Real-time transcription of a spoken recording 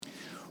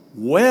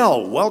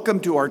Well,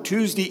 welcome to our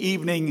Tuesday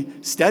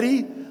evening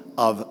study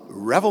of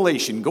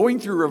Revelation,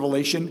 going through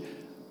Revelation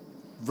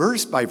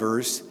verse by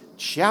verse,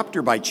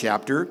 chapter by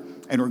chapter,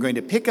 and we're going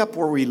to pick up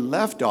where we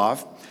left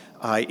off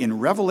in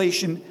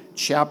Revelation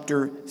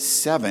chapter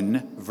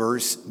 7,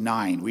 verse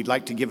 9. We'd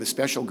like to give a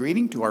special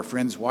greeting to our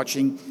friends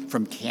watching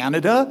from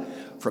Canada,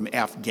 from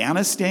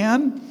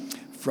Afghanistan,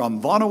 from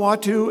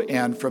Vanuatu,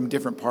 and from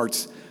different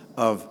parts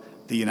of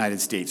the United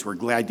States. We're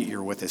glad that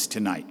you're with us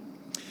tonight.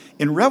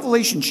 In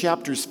Revelation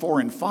chapters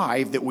 4 and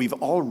 5 that we've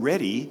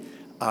already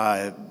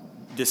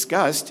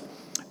discussed,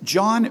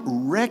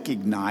 John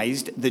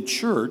recognized the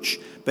church,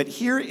 but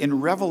here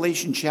in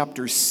Revelation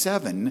chapter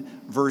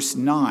 7, verse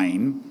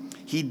 9,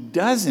 he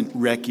doesn't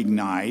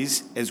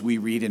recognize, as we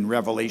read in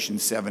Revelation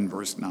 7,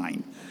 verse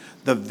 9,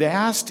 the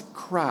vast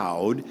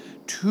crowd,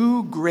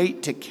 too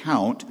great to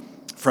count,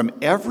 from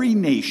every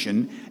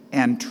nation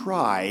and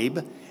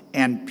tribe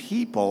and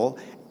people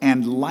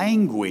and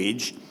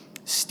language,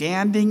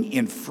 standing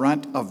in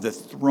front of the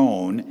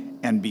throne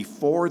and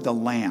before the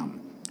Lamb.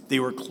 They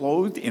were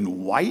clothed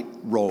in white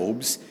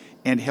robes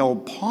and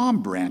held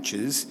palm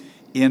branches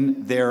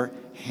in their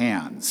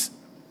hands.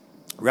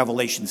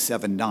 Revelation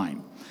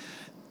 7:9.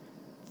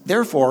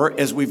 Therefore,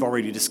 as we've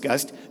already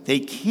discussed, they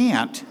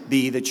can't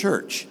be the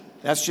church.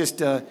 That's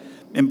just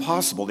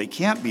impossible. They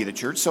can't be the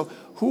church. So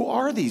who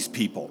are these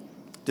people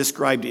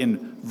described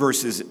in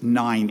verses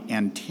 9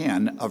 and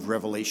 10 of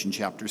Revelation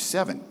chapter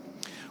 7?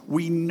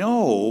 We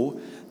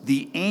know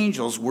the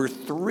angels were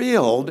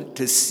thrilled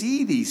to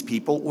see these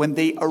people when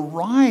they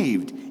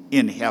arrived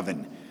in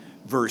heaven.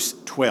 Verse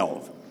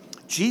 12.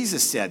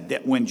 Jesus said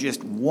that when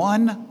just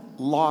one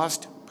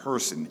lost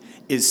person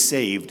is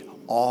saved,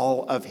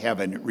 all of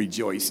heaven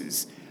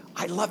rejoices.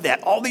 I love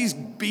that. All these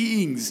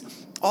beings,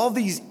 all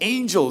these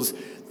angels,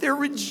 they're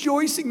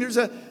rejoicing. There's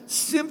a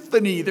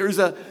symphony. There's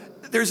a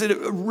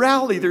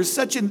rally. There's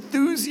such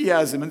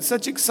enthusiasm and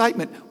such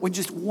excitement when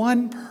just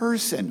one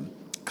person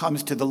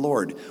comes to the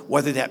Lord,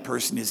 whether that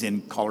person is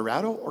in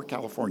Colorado or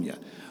California,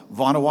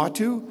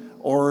 Vanuatu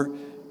or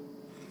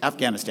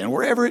Afghanistan,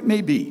 wherever it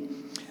may be.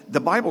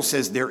 The Bible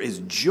says there is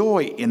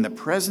joy in the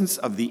presence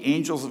of the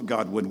angels of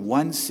God when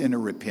one sinner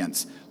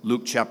repents.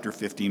 Luke chapter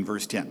 15,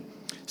 verse 10.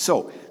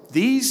 So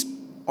these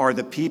are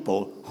the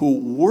people who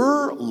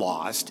were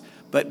lost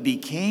but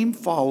became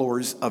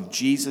followers of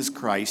Jesus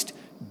Christ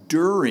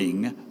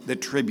during the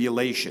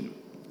tribulation.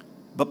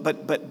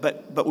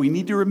 But we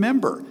need to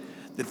remember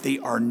that they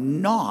are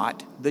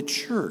not the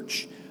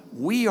church.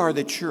 We are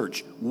the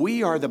church.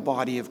 We are the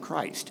body of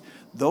Christ.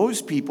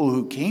 Those people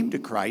who came to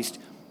Christ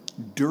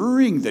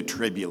during the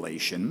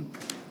tribulation,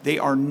 they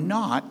are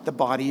not the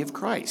body of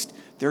Christ.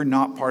 They're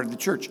not part of the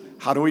church.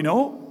 How do we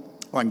know?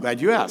 Well, I'm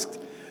glad you asked.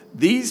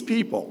 These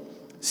people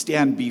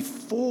stand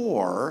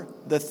before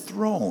the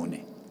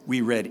throne,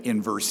 we read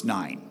in verse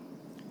 9.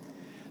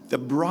 The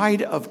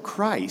bride of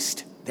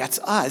Christ, that's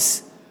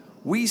us,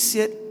 we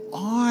sit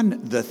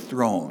on the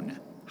throne.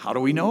 How do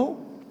we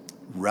know?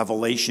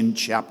 Revelation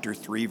chapter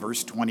 3,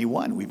 verse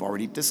 21. We've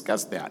already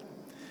discussed that.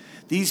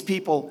 These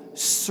people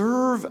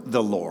serve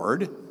the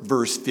Lord,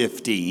 verse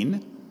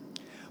 15,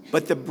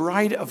 but the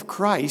bride of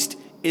Christ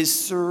is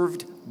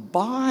served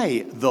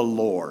by the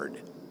Lord.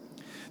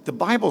 The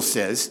Bible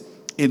says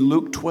in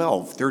Luke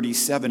 12,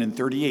 37 and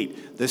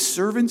 38, the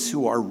servants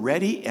who are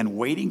ready and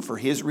waiting for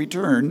his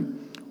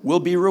return will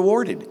be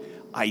rewarded.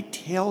 I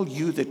tell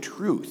you the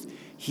truth,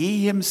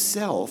 he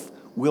himself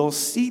will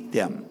seat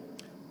them,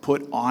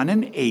 put on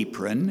an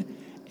apron,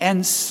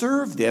 and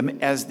serve them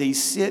as they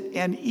sit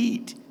and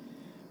eat.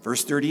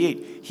 Verse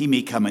 38, he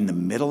may come in the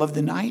middle of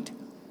the night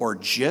or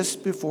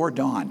just before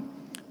dawn,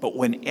 but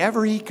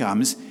whenever he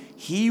comes,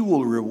 he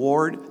will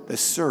reward the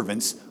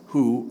servants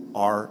who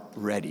are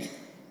ready.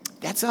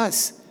 That's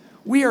us.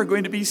 We are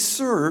going to be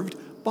served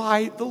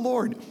by the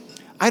Lord.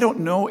 I don't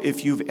know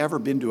if you've ever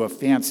been to a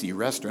fancy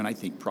restaurant. I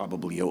think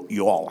probably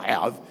you all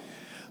have.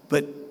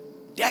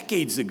 But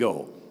decades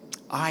ago,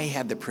 I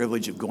had the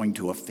privilege of going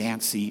to a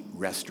fancy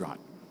restaurant.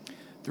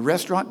 The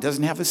restaurant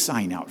doesn't have a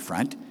sign out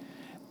front,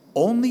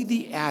 only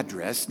the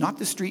address, not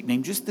the street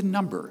name, just the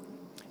number.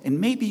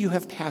 And maybe you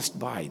have passed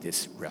by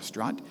this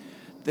restaurant.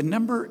 The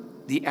number,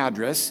 the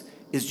address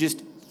is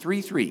just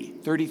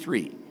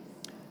 3333.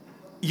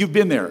 You've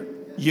been there.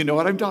 You know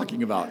what I'm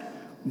talking about.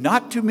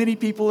 Not too many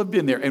people have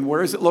been there. And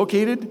where is it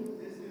located?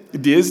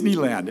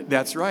 Disneyland.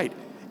 That's right.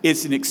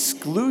 It's an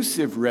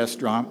exclusive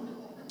restaurant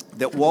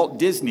that Walt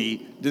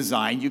Disney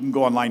designed. You can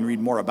go online and read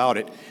more about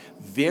it.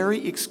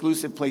 Very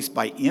exclusive place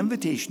by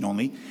invitation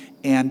only,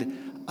 and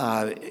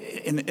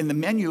in the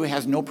menu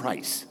has no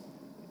price.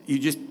 You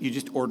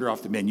just order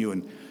off the menu,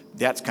 and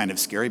that's kind of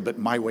scary. But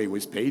my way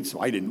was paid, so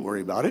I didn't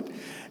worry about it.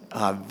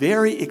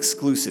 Very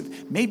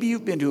exclusive. Maybe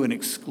you've been to an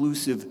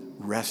exclusive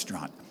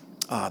restaurant,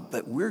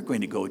 but we're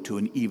going to go to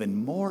an even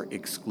more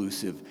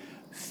exclusive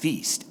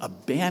feast, a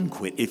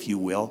banquet, if you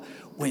will,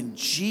 when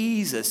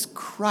Jesus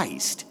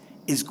Christ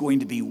is going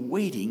to be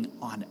waiting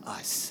on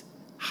us.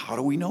 How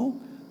do we know?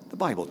 The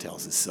Bible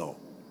tells us so.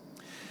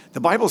 The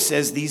Bible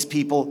says these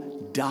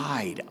people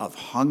died of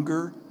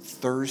hunger,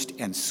 thirst,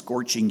 and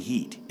scorching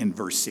heat in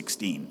verse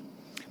 16.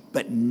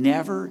 But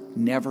never,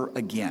 never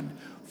again,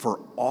 for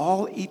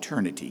all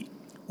eternity,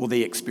 will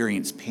they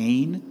experience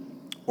pain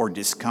or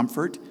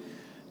discomfort.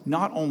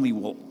 Not only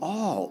will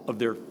all of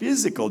their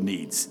physical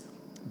needs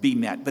be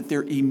met, but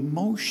their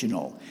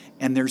emotional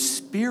and their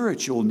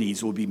spiritual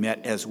needs will be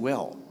met as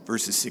well,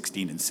 verses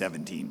 16 and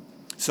 17.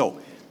 So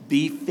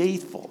be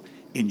faithful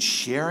in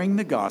sharing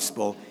the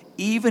gospel,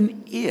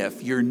 even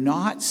if you're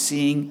not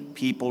seeing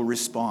people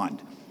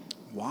respond.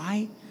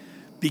 Why?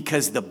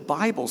 Because the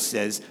Bible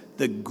says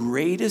the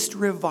greatest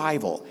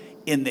revival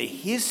in the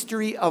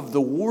history of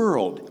the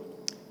world,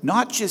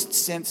 not just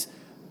since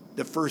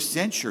the first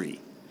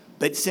century,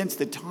 but since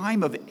the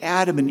time of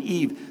Adam and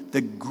Eve, the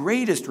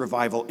greatest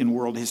revival in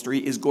world history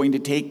is going to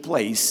take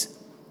place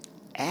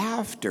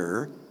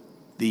after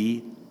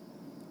the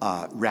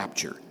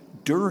rapture,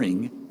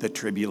 during the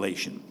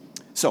tribulation.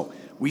 So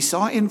we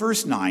saw in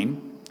verse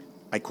 9,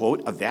 I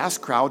quote, "A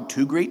vast crowd,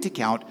 too great to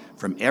count,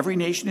 from every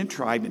nation and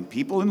tribe and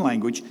people and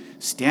language,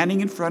 standing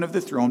in front of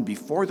the throne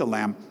before the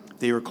Lamb.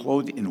 They were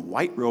clothed in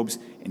white robes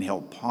and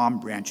held palm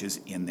branches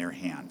in their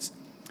hands."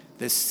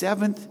 The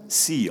seventh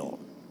seal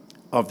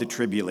of the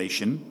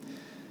tribulation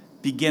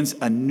begins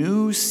a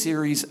new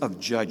series of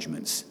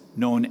judgments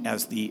known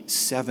as the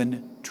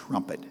seven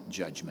trumpet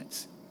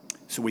judgments.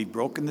 So we've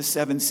broken the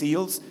seven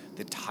seals,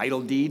 the title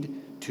deed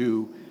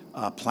to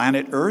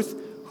planet Earth.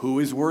 Who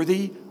is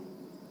worthy?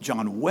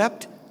 John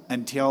wept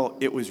until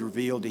it was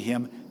revealed to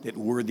him that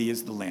worthy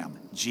is the Lamb.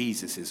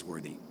 Jesus is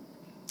worthy.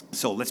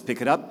 So let's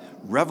pick it up.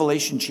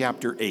 Revelation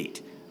chapter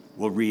 8.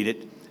 We'll read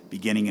it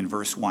beginning in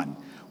verse 1.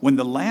 When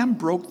the Lamb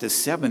broke the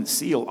seventh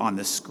seal on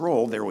the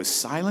scroll, there was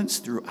silence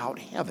throughout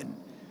heaven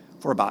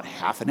for about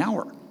half an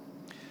hour.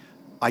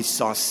 I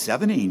saw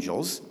seven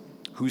angels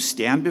who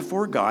stand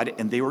before God,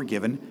 and they were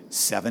given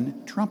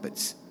seven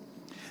trumpets.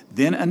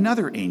 Then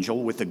another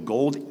angel with a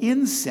gold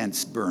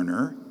incense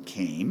burner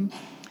came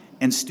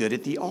and stood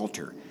at the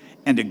altar,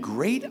 and a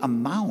great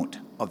amount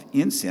of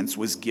incense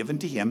was given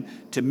to him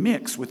to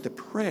mix with the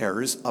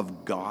prayers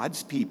of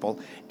God's people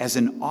as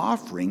an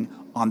offering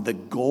on the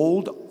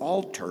gold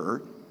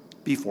altar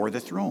before the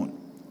throne.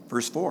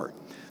 Verse 4,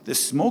 the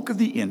smoke of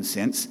the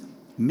incense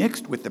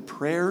mixed with the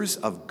prayers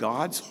of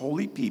God's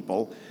holy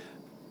people,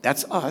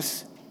 that's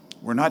us.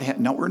 We're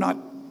not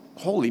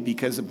holy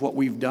because of what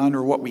we've done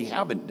or what we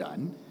haven't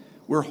done.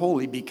 We're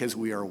holy because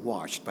we are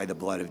washed by the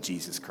blood of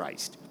Jesus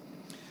Christ.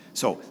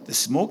 So the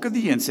smoke of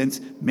the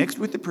incense mixed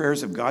with the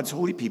prayers of God's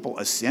holy people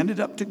ascended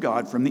up to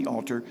God from the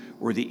altar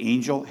where the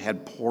angel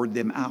had poured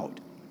them out.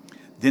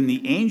 Then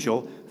the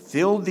angel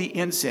filled the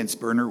incense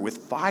burner with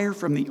fire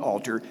from the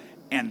altar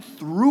and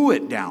threw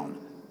it down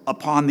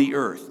upon the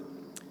earth.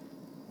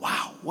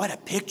 Wow, what a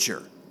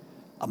picture.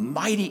 A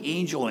mighty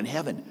angel in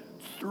heaven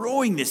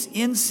throwing this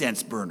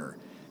incense burner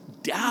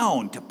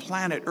down to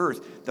planet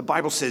Earth. The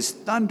Bible says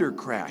thunder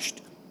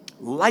crashed,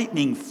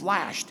 lightning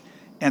flashed,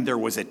 and there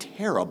was a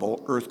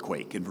terrible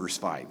earthquake in verse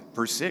 5.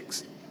 Verse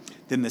 6,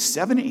 then the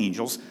seven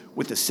angels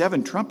with the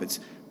seven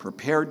trumpets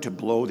prepared to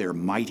blow their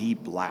mighty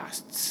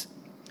blasts.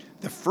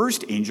 The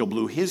first angel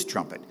blew his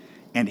trumpet,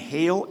 and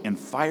hail and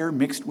fire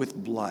mixed with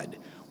blood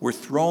were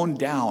thrown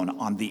down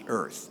on the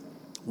earth.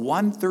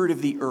 1/3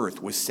 of the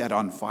earth was set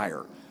on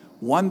fire.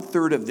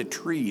 1/3 of the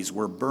trees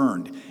were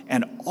burned,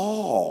 and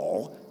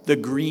all the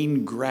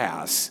green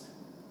grass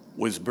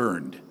was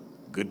burned.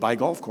 Goodbye,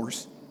 golf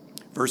course.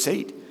 Verse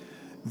 8,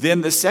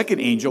 then the second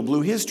angel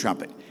blew his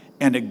trumpet,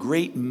 and a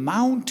great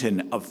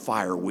mountain of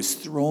fire was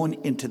thrown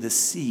into the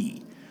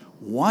sea.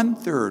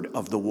 1/3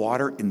 of the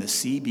water in the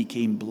sea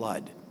became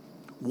blood.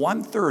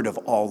 1/3 of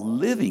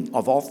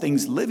all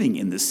things living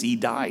in the sea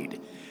died,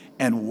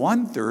 and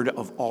 1/3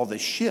 of all the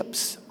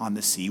ships on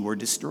the sea were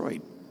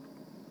destroyed.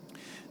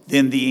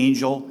 Then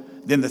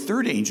the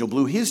third angel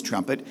blew his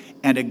trumpet,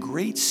 and a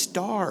great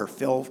star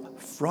fell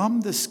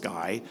from the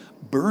sky,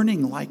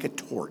 burning like a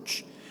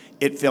torch.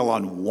 It fell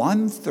on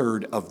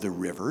 1/3 of the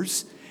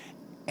rivers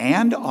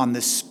and on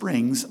the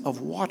springs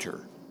of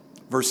water.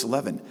 Verse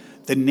 11,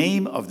 the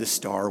name of the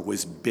star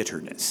was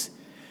Bitterness.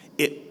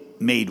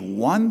 It made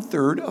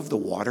 1/3 of the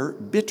water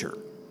bitter,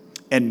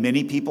 and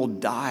many people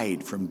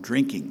died from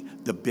drinking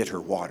the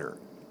bitter water.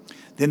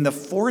 Then the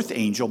fourth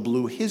angel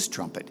blew his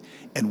trumpet,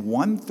 and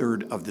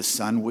 1/3 of the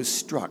sun was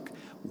struck,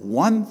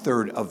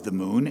 1/3 of the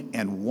moon,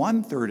 and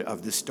 1/3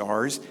 of the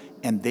stars,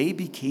 and they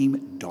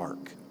became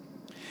dark.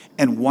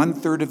 And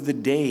 1/3 of the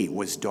day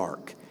was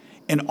dark,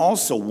 and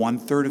also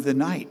 1/3 of the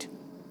night.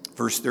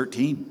 Verse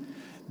 13,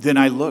 then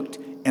I looked,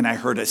 and I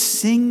heard a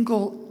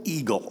single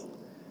eagle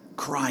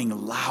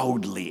crying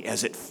loudly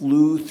as it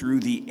flew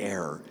through the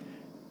air,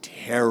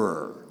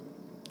 terror,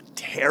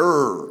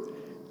 terror,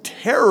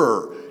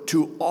 terror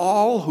to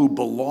all who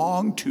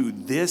belong to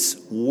this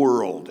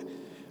world,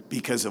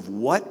 because of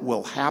what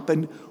will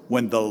happen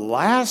when the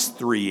last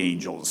three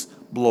angels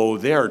blow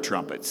their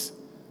trumpets.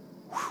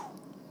 Whew.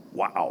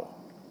 Wow.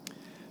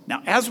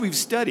 Now, as we've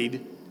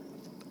studied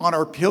on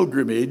our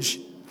pilgrimage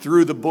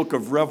through the book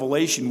of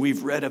Revelation,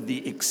 we've read of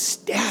the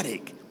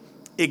ecstatic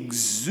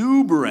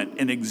exuberant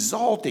and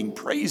exalting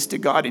praise to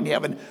God in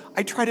heaven.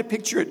 I try to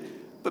picture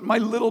it, but my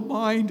little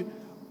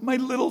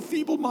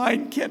feeble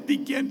mind can't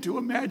begin to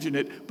imagine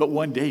it. But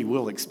one day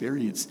we'll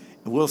experience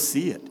and we'll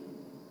see it.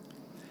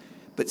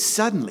 But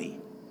suddenly,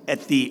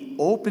 at the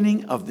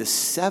opening of the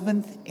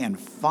seventh and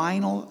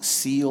final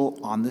seal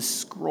on the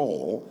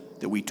scroll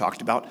that we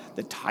talked about,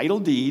 the title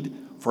deed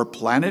for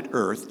planet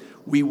Earth,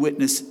 we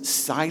witness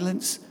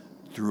silence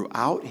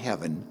throughout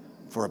heaven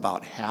for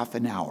about half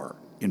an hour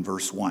in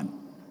verse 1.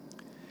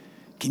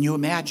 Can you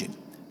imagine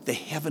the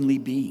heavenly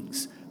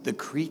beings, the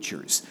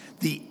creatures,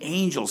 the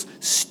angels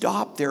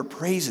stopped their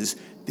praises?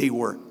 They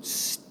were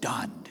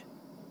stunned.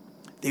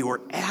 They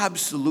were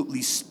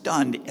absolutely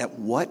stunned at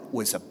what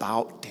was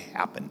about to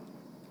happen.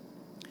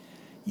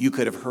 You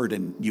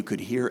could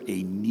hear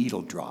a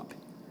needle drop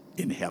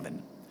in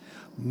heaven.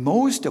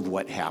 Most of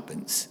what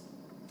happens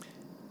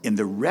in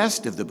the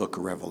rest of the book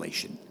of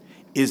Revelation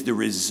is the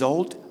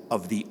result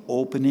of the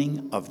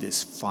opening of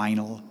this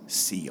final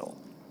seal,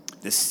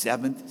 the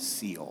seventh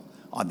seal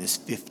on this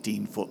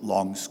 15-foot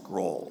long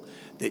scroll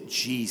that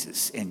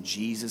Jesus and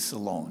Jesus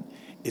alone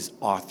is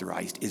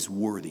authorized, is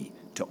worthy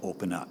to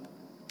open up.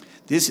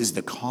 This is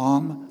the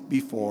calm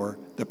before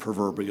the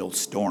proverbial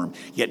storm.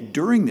 Yet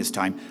during this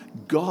time,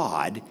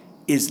 God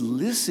is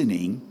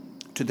listening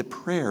to the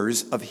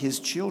prayers of his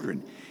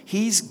children.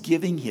 He's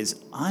giving his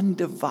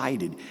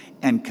undivided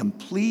and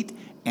complete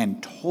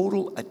and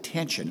total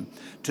attention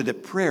to the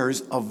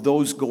prayers of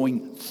those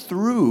going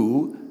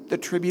through the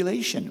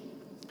tribulation.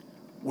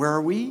 Where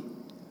are we?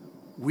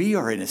 We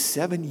are in a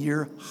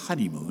 7-year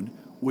honeymoon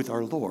with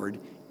our Lord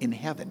in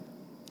heaven.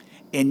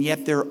 And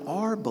yet there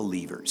are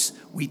believers.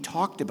 We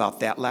talked about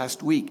that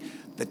last week.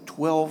 The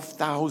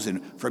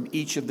 12,000 from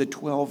each of the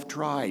 12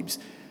 tribes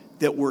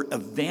that were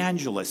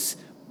evangelists,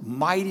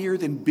 mightier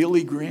than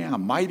Billy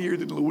Graham, mightier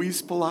than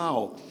Luis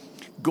Palau,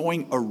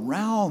 going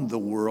around the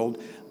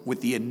world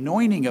with the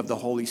anointing of the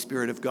Holy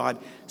Spirit of God,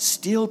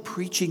 still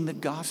preaching the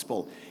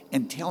gospel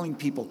and telling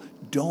people,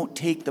 don't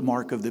take the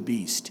mark of the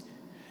beast.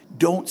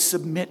 Don't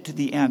submit to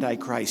the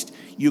Antichrist.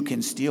 You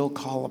can still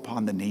call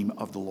upon the name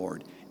of the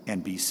Lord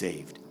and be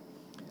saved.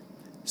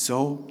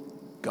 So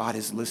God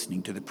is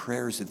listening to the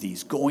prayers of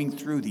these, going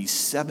through these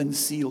 7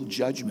 seal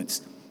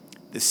judgments,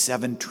 the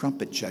 7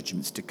 trumpet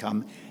judgments to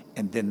come,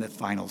 and then the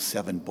final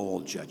 7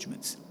 bowl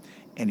judgments.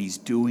 And he's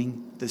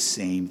doing the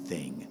same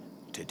thing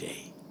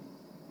today.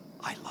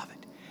 I love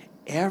it.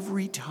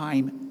 Every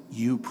time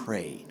you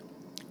pray,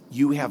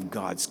 you have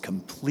God's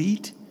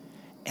complete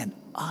and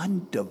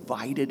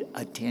undivided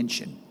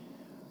attention.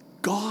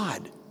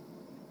 God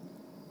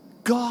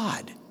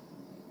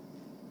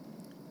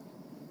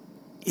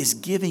is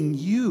giving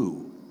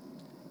you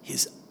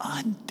his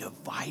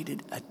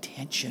undivided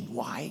attention.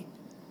 Why?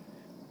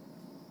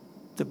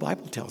 The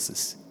Bible tells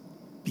us,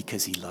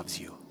 because he loves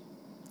you.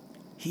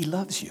 He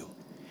loves you.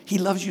 He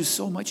loves you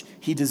so much,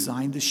 he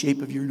designed the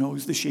shape of your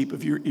nose, the shape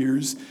of your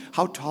ears,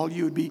 how tall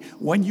you would be,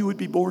 when you would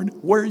be born,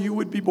 where you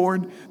would be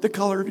born, the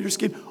color of your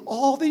skin.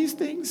 All these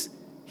things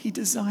he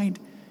designed.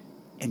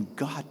 And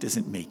God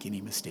doesn't make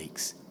any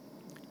mistakes.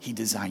 He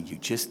designed you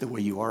just the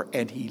way you are,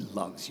 and he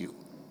loves you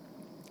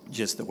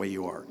just the way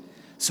you are.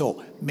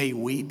 So may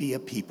we be a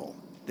people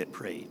that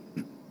pray.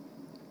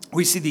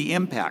 We see the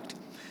impact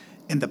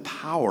and the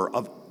power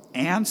of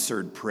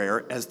answered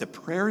prayer as the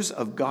prayers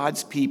of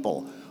God's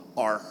people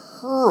are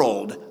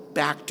hurled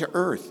back to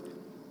earth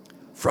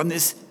from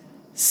this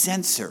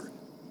censer.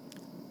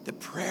 The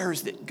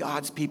prayers that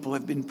God's people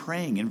have been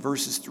praying in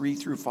verses 3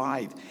 through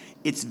 5.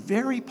 It's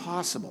very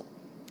possible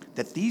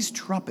that these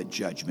trumpet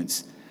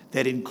judgments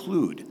that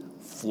include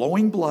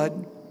flowing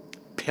blood,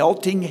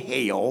 pelting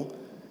hail,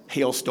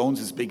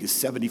 hailstones as big as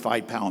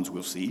 75 pounds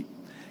we'll see,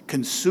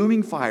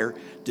 consuming fire,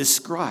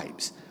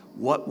 describes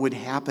what would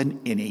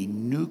happen in a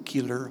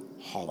nuclear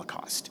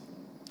holocaust.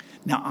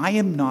 Now, I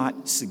am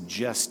not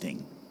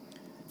suggesting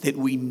that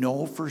we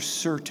know for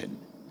certain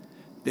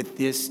that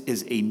this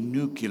is a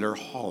nuclear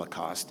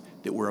holocaust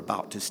that we're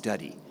about to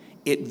study.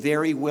 It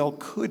very well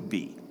could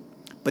be,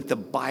 but the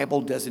Bible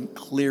doesn't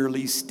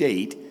clearly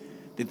state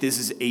that this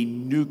is a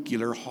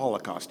nuclear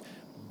holocaust,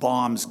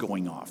 bombs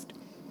going off.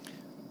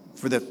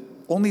 For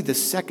only the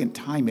second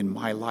time in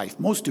my life,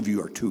 most of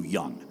you are too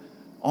young.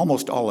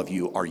 Almost all of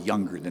you are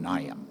younger than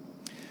I am.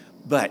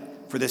 But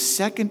for the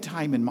second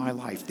time in my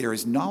life, there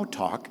is now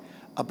talk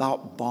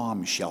about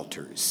bomb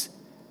shelters.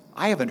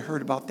 I haven't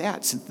heard about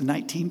that since the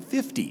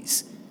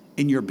 1950s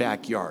in your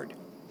backyard.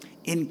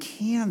 In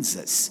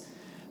Kansas,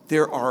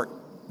 there are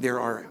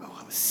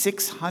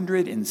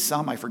 600 and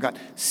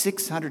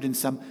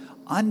some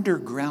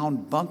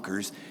underground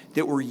bunkers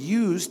that were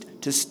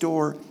used to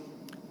store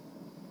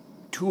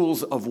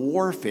tools of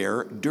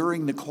warfare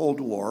during the Cold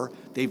War.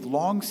 They've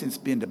long since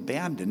been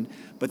abandoned,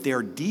 but they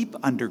are deep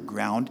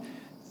underground,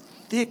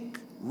 thick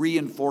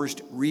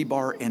reinforced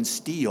rebar and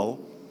steel,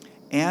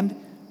 and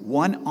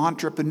one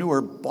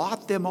entrepreneur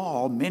bought them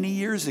all many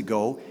years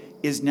ago,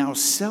 is now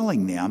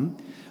selling them.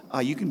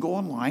 You can go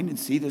online and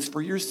see this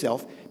for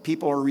yourself.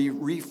 People are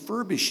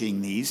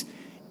refurbishing these,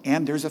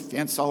 and there's a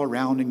fence all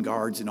around and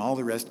guards and all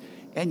the rest.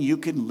 and you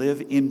can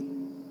live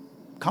in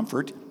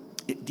comfort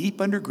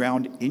deep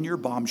underground in your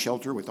bomb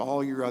shelter with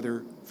all your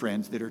other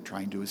friends that are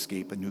trying to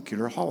escape a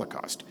nuclear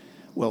holocaust.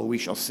 Well, we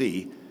shall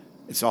see.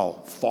 It's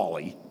all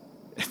folly.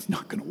 It's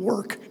not going to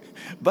work.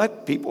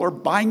 But people are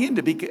buying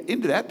into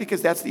that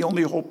because that's the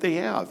only hope they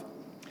have.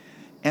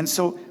 And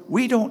so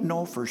we don't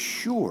know for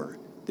sure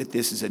that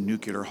this is a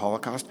nuclear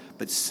holocaust,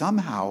 but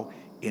somehow,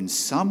 in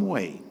some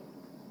way,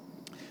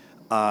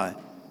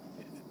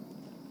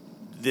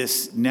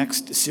 this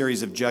next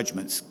series of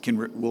judgments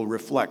will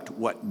reflect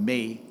what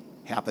may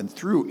happen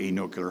through a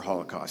nuclear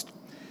holocaust.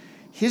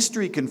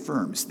 History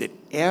confirms that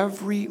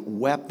every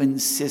weapon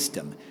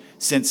system,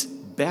 since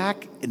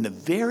back in the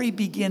very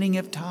beginning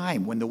of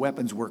time when the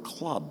weapons were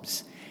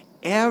clubs,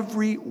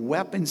 every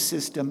weapon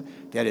system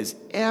that has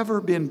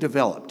ever been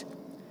developed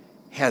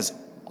has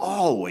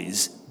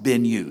always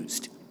been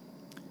used.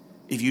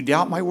 If you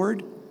doubt my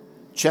word,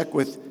 check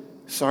with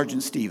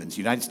Sergeant Stevens,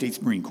 United States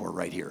Marine Corps,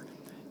 right here.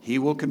 He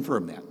will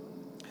confirm that.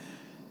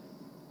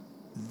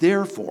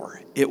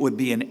 Therefore, it would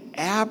be an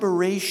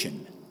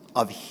aberration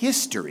of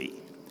history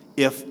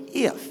if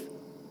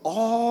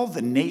all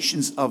the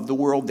nations of the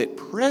world that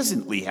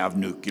presently have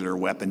nuclear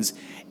weapons,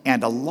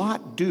 and a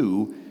lot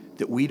do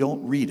that we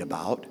don't read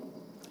about,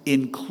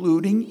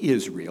 including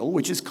Israel,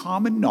 which is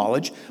common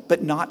knowledge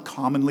but not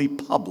commonly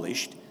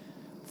published,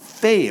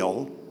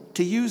 fail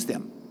to use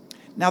them.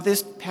 Now,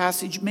 this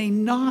passage may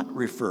not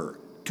refer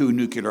to a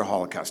nuclear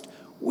holocaust.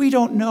 We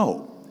don't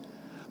know.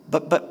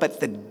 But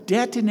the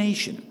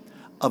detonation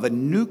of a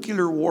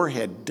nuclear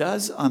warhead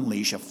does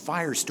unleash a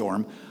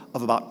firestorm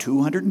of about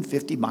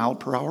 250 mile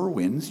per hour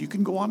winds. You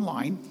can go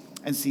online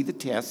and see the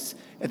tests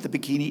at the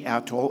Bikini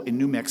Atoll in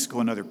New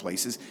Mexico and other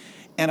places.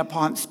 And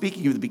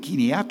speaking of the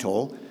Bikini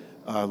Atoll,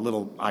 a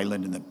little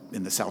island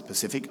in the South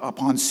Pacific,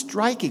 upon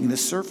striking the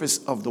surface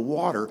of the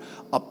water,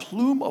 a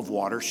plume of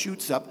water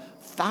shoots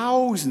up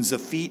thousands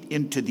of feet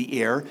into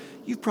the air.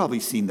 You've probably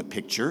seen the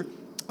picture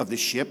of the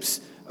ships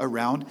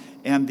around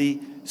and the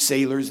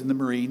sailors and the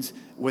Marines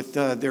with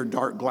their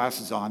dark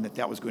glasses on,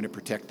 that was going to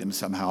protect them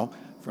somehow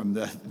from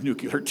the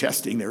nuclear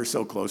testing they were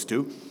so close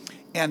to.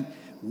 And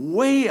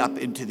way up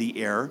into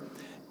the air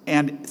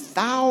and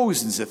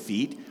thousands of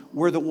feet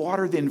where the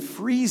water then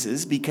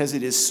freezes because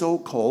it is so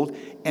cold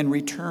and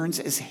returns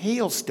as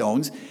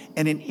hailstones.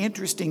 And an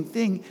interesting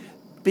thing,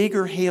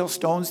 bigger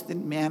hailstones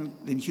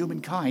than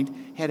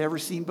humankind had ever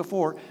seen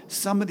before.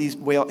 Some of these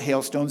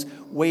hailstones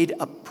weighed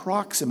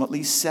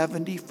approximately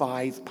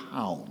 75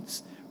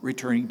 pounds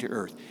returning to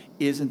Earth.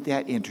 Isn't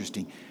that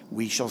interesting?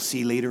 We shall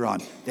see later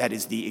on. That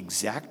is the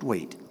exact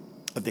weight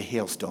of the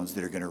hailstones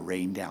that are going to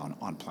rain down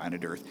on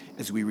planet Earth,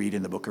 as we read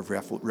in the book of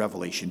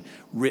Revelation,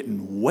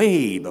 written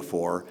way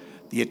before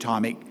the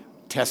atomic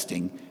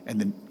testing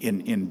and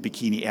in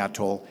Bikini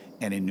Atoll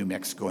and in New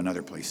Mexico and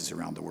other places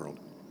around the world.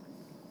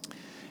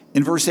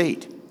 In verse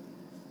 8,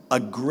 a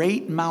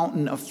great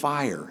mountain of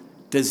fire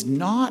does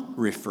not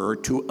refer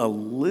to a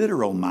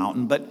literal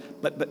mountain,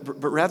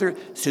 but rather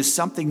to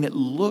something that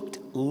looked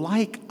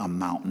like a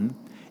mountain,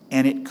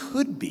 and it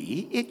could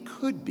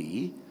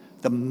be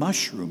the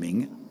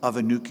mushrooming of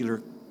a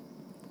nuclear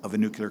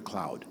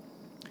cloud.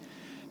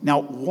 Now,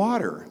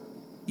 water,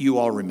 you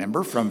all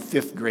remember from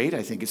fifth grade,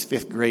 I think it's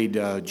fifth grade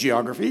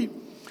geography,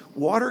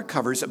 water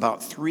covers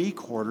about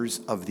 3/4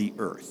 of the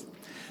Earth.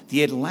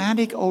 The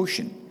Atlantic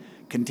Ocean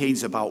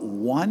contains about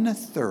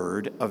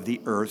 1/3 of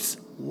the Earth's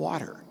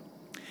water.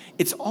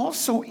 It's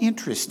also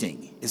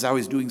interesting, as I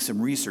was doing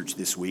some research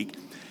this week,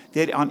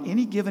 that on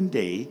any given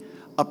day,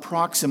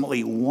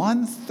 approximately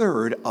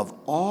 1/3 of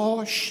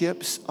all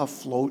ships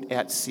afloat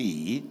at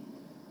sea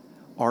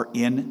are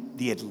in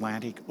the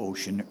Atlantic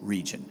Ocean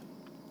region,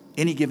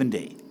 any given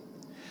day.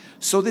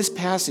 So this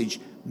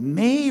passage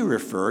may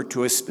refer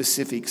to a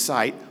specific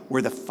site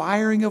where the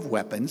firing of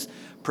weapons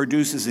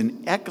produces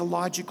an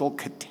ecological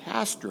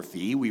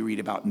catastrophe we read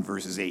about in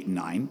verses 8 and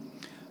 9.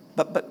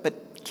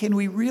 But can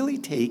we really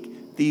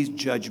take these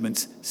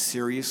judgments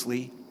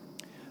seriously?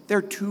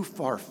 They're too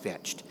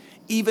far-fetched.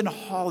 Even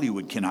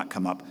Hollywood cannot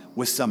come up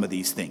with some of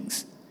these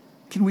things.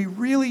 Can we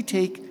really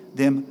take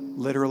them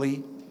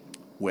literally?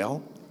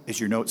 Well, as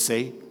your notes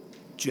say,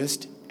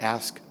 just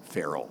ask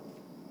Pharaoh.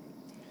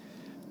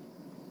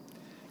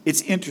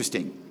 It's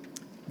interesting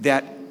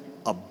that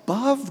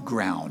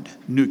above-ground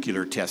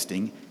nuclear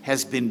testing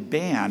has been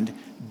banned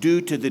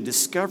due to the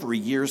discovery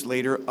years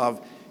later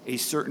of a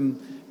certain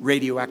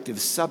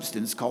radioactive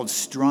substance called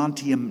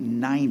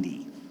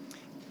strontium-90.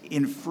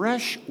 In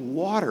fresh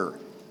water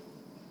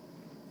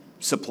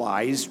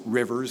supplies,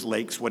 rivers,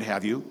 lakes, what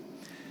have you,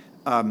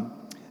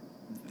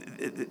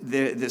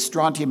 the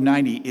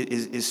strontium-90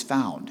 is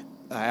found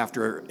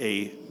after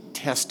a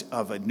test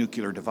of a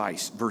nuclear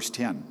device, verse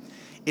 10.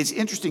 It's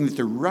interesting that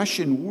the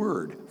Russian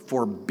word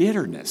for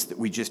bitterness that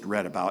we just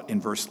read about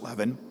in verse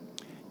 11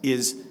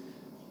 is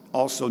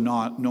also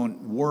known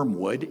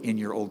wormwood in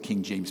your old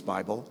King James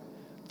Bible.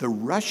 The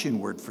Russian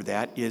word for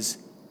that is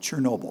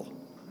Chernobyl.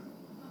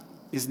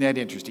 Isn't that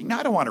interesting? Now,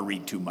 I don't want to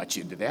read too much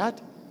into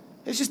that.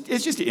 It's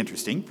just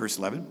interesting, verse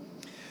 11.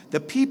 The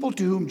people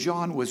to whom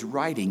John was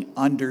writing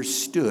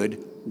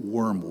understood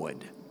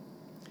wormwood.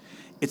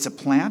 It's a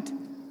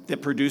plant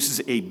that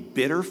produces a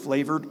bitter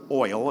flavored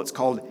oil. It's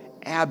called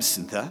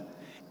absinthe,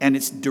 and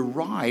it's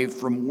derived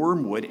from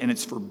wormwood, and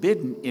it's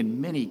forbidden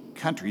in many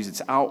countries.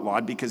 It's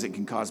outlawed because it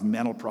can cause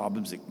mental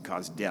problems, it can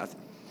cause death.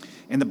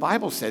 And the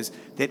Bible says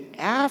that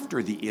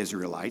after the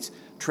Israelites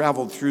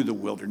traveled through the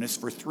wilderness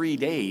for 3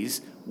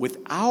 days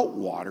without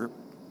water,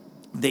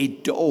 they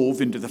dove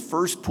into the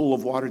first pool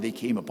of water they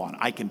came upon.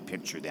 I can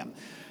picture them.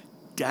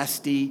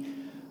 Dusty,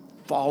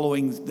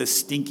 following the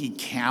stinky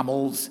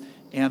camels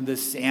and the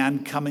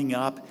sand coming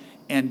up,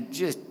 and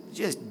just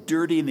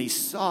dirty. And they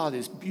saw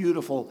this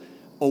beautiful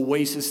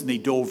oasis and they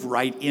dove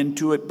right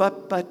into it.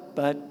 But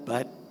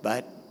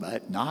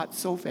not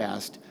so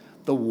fast.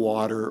 The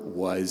water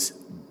was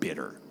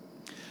bitter.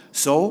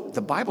 So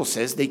the Bible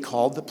says they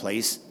called the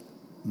place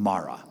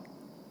Mara,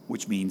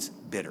 which means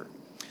bitter.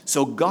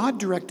 So God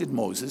directed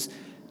Moses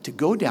to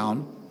go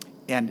down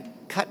and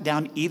cut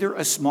down either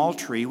a small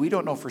tree, we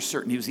don't know for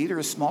certain, it was either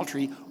a small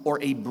tree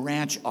or a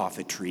branch off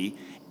a tree,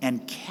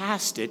 and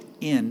cast it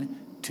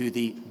into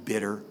the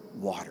bitter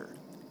water.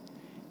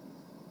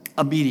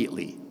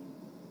 Immediately,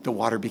 the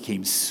water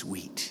became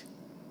sweet,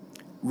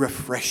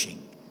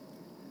 refreshing,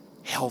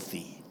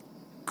 healthy,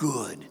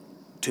 good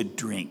to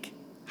drink.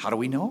 How do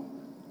we know?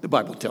 The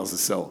Bible tells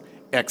us so.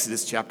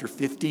 Exodus chapter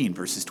 15,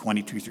 verses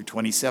 22 through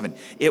 27.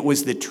 It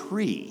was the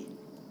tree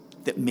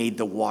that made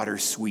the water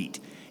sweet.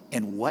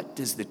 And what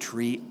does the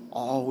tree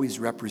always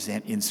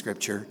represent in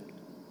Scripture?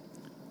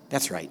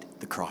 That's right,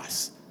 the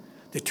cross.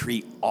 The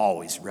tree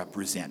always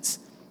represents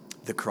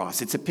the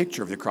cross. It's a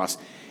picture of the cross.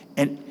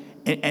 And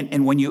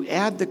when you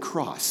add the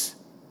cross,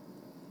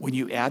 when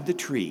you add the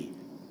tree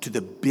to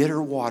the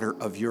bitter water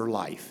of your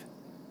life,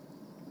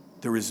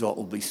 the result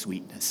will be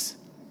sweetness.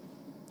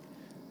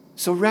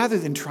 So rather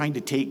than trying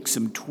to take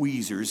some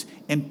tweezers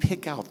and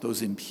pick out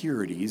those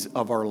impurities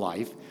of our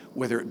life,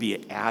 whether it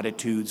be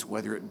attitudes,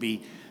 whether it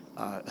be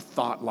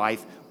thought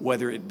life,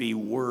 whether it be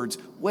words,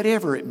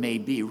 whatever it may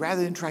be,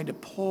 rather than trying to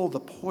pull the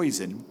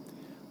poison,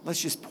 let's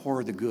just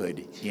pour the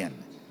good in.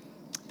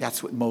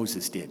 That's what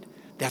Moses did.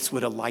 That's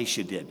what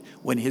Elisha did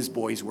when his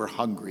boys were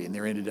hungry and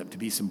there ended up to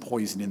be some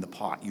poison in the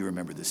pot. You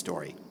remember the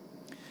story.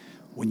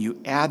 When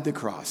you add the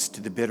cross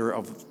to the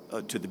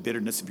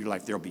bitterness of your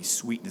life, there will be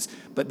sweetness.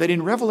 But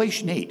in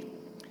Revelation 8,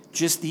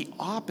 just the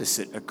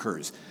opposite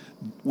occurs.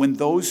 When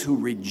those who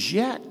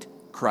reject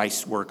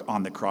Christ's work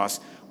on the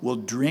cross will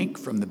drink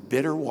from the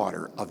bitter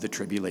water of the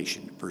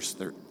tribulation, verse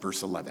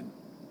 11.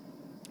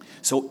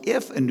 So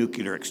if a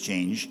nuclear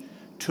exchange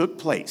took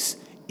place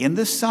in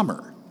the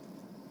summer,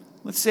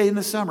 let's say in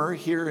the summer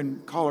here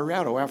in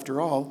Colorado, after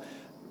all,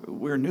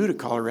 we're new to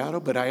Colorado,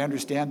 but I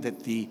understand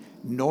that the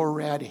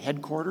NORAD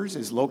headquarters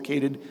is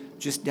located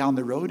just down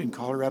the road in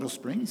Colorado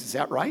Springs. Is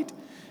that right?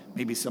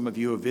 Maybe some of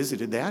you have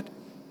visited that.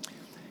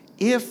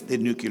 If the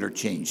nuclear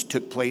change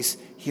took place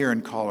here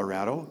in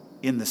Colorado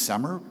in the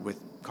summer, with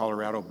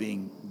Colorado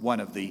being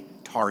one of the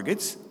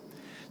targets,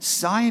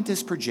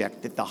 scientists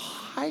project that the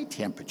high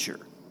temperature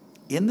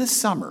in the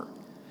summer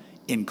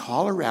in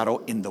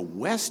Colorado in the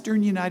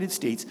western United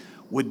States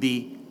would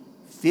be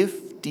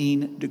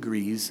 15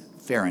 degrees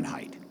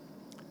Fahrenheit.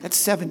 That's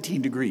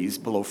 17 degrees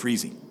below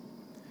freezing.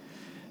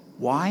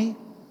 Why?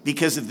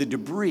 Because of the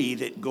debris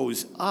that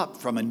goes up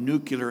from a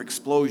nuclear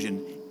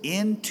explosion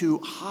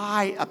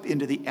high up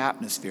into the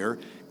atmosphere,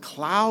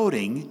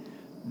 clouding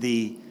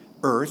the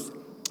earth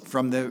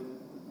from the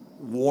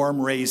warm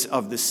rays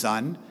of the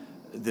sun,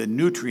 the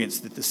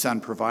nutrients that the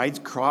sun provides.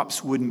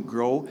 Crops wouldn't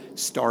grow,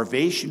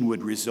 starvation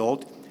would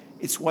result.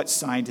 It's what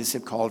scientists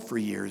have called for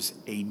years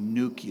a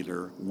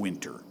nuclear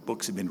winter.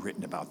 Books have been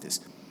written about this.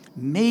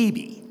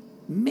 Maybe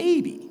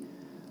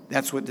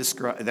that's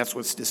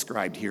what's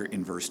described here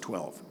in verse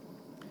 12.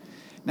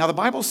 Now the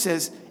Bible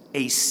says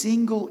a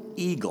single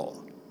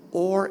eagle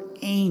or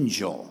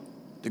angel.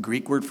 The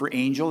Greek word for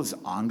angel is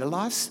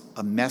angelos,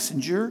 a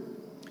messenger.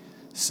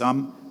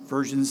 Some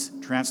versions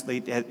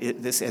translate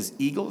this as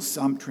eagle,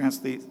 some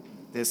translate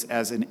this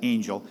as an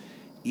angel.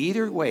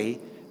 Either way,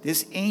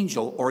 this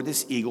angel or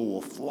this eagle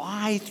will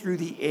fly through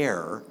the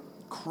air,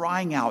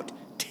 crying out,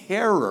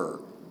 "Terror,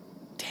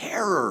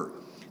 terror,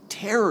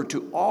 terror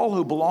to all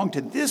who belong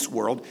to this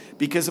world,"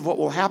 because of what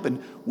will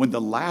happen when the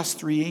last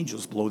three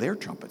angels blow their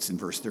trumpets in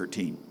verse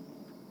 13.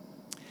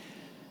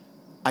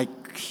 I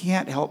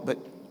can't help but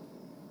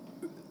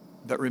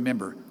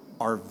remember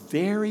our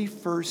very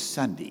first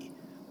Sunday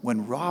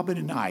when Robin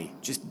and I,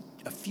 just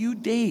a few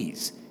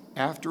days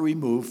after we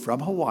moved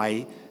from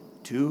Hawaii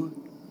to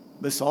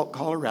Basalt,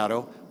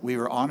 Colorado, we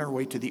were on our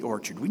way to the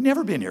orchard. We'd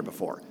never been here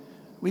before.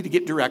 We had to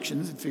get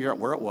directions and figure out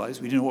where it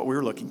was. We didn't know what we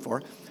were looking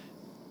for.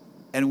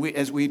 And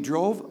as we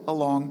drove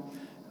along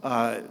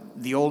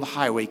the old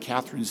highway,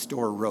 Catherine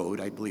Store Road,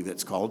 I believe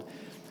that's called,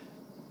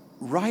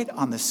 right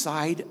on the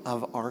side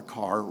of our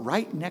car,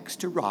 right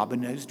next to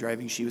Robin, I was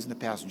driving, she was in the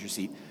passenger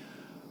seat,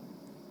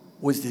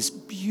 was this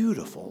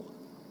beautiful,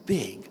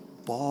 big,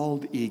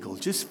 bald eagle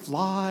just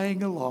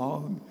flying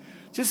along,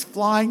 just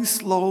flying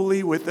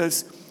slowly with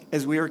us.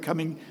 as we were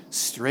coming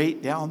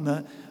straight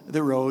down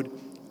the road,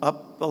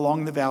 up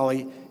along the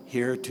valley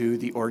here to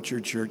the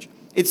Orchard Church.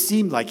 It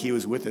seemed like he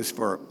was with us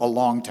for a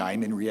long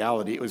time. In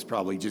reality, it was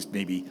probably just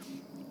maybe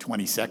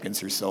 20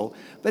 seconds or so.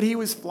 But he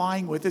was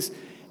flying with us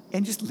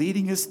and just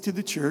leading us to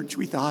the church.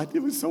 We thought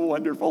it was so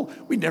wonderful.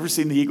 We'd never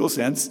seen the eagle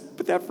since,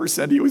 but that first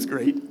Sunday was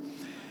great.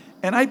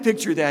 And I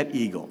picture that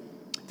eagle,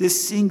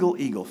 this single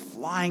eagle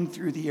flying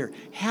through the air.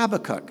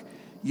 Habakkuk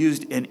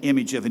used an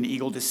image of an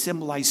eagle to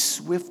symbolize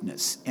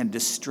swiftness and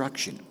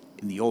destruction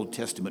in the Old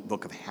Testament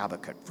book of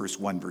Habakkuk, verse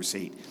 1, verse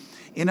 8.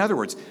 In other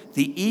words,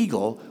 the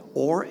eagle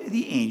or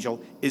the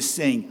angel is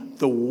saying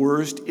the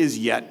worst is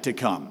yet to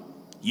come.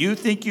 You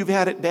think you've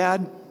had it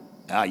bad?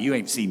 You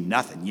ain't seen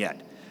nothing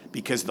yet,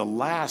 because the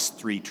last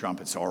 3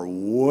 trumpets are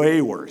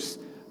way worse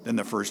than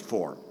the first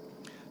 4.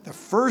 The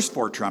first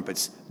 4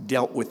 trumpets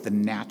dealt with the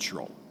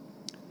natural.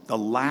 The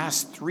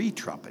last 3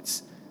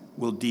 trumpets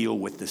will deal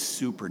with the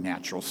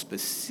supernatural,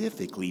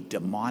 specifically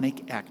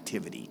demonic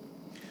activity.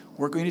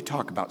 We're going to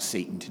talk about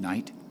Satan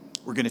tonight.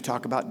 We're going to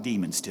talk about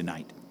demons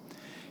tonight.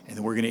 And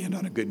then we're going to end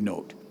on a good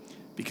note.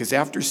 Because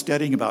after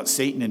studying about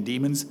Satan and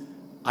demons,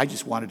 I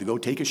just wanted to go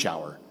take a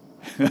shower.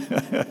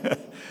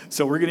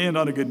 So we're going to end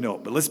on a good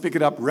note. But let's pick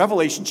it up.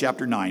 Revelation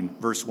chapter 9,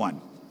 verse 1.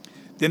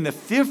 Then the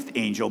 5th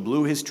angel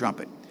blew his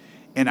trumpet,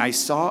 and I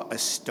saw a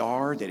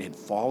star that had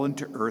fallen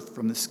to earth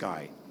from the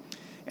sky.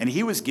 And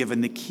he was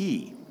given the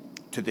key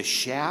to the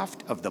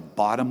shaft of the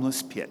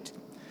bottomless pit.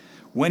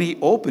 When he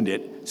opened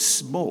it,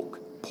 smoke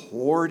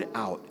poured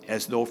out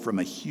as though from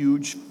a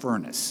huge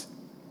furnace,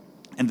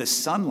 and the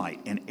sunlight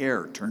and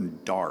air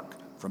turned dark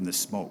from the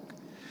smoke.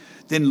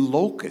 Then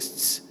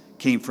locusts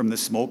came from the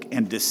smoke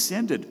and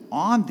descended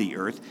on the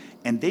earth,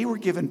 and they were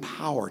given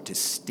power to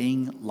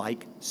sting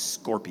like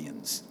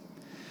scorpions.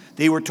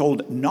 They were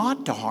told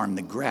not to harm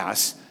the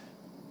grass,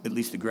 at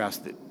least the grass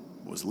that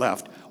was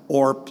left,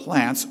 or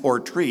plants or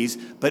trees,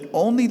 but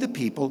only the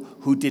people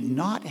who did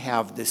not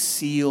have the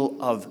seal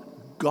of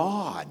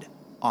God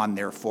on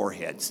their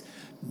foreheads,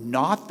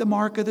 not the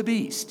mark of the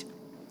beast,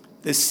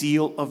 the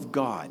seal of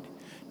God.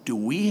 Do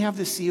we have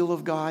the seal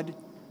of God?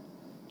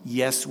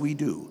 Yes, we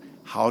do.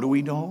 How do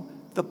we know?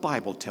 The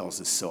Bible tells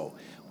us so.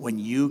 When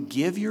you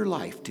give your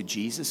life to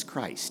Jesus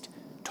Christ,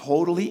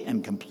 totally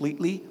and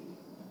completely,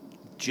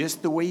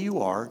 just the way you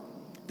are,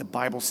 the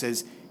Bible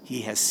says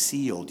he has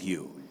sealed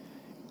you.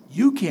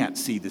 You can't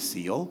see the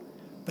seal,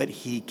 but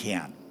he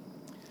can.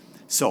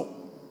 So,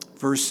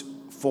 verse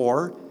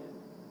 4,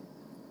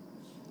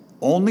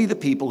 only the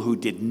people who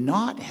did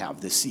not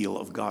have the seal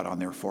of God on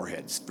their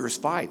foreheads. Verse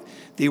 5,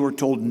 they were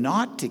told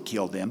not to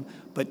kill them,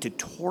 but to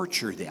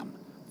torture them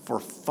for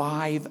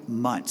 5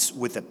 months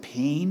with a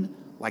pain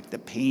like the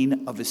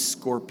pain of a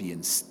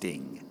scorpion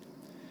sting.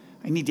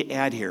 I need to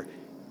add here,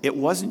 it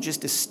wasn't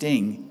just a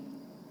sting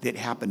that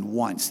happened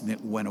once and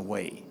it went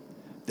away.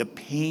 The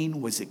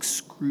pain was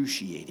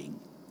excruciating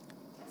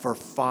for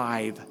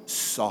 5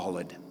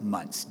 solid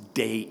months,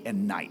 day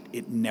and night.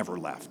 It never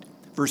left.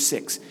 Verse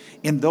 6,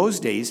 in those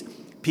days,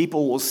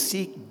 people will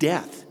seek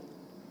death,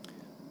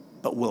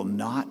 but will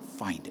not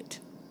find it.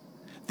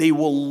 They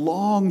will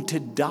long to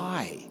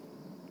die,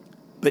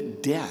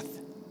 but death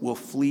will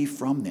flee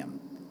from them.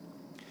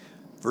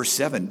 Verse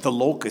 7, the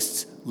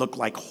locusts looked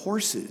like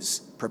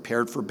horses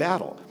prepared for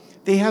battle.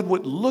 They had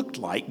what looked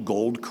like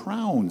gold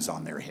crowns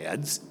on their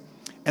heads,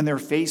 and their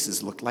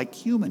faces looked like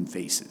human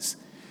faces.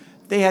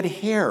 They had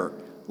hair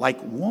like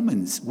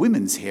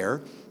women's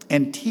hair,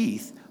 and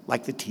teeth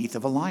like the teeth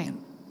of a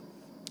lion.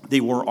 They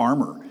wore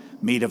armor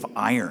made of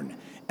iron,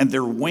 and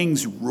their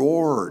wings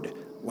roared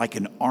like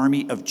an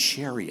army of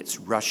chariots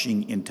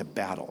rushing into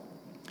battle.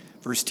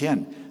 Verse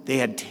 10, they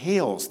had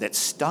tails that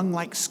stung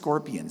like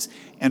scorpions,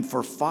 and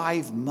for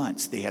 5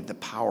 months they had the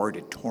power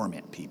to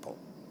torment people.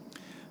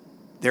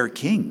 Their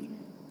king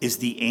is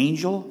the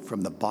angel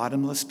from the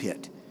bottomless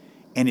pit,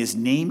 and his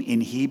name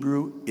in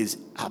Hebrew is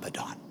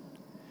Abaddon,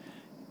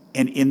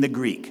 and in the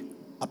Greek,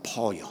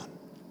 Apollyon,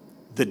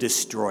 the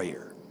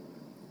destroyer.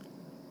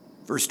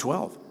 Verse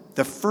 12,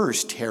 the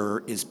first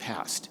terror is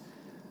past,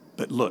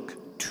 but look,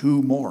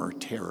 2 more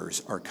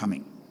terrors are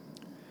coming.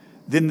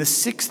 Then the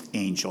 6th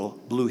angel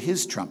blew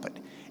his trumpet,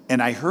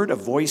 and I heard a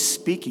voice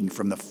speaking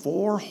from the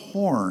 4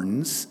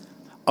 horns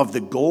of the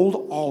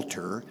gold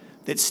altar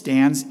that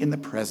stands in the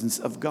presence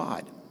of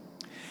God.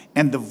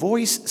 And the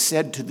voice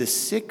said to the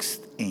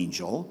 6th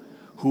angel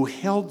who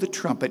held the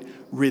trumpet,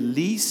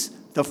 release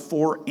the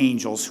 4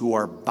 angels who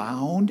are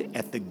bound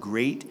at the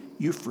great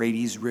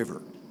Euphrates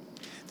River.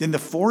 Then the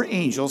 4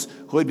 angels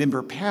who had been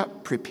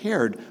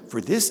prepared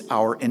for this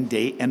hour and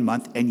day and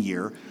month and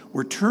year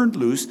were turned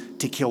loose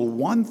to kill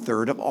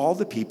 1/3 of all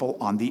the people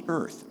on the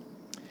earth.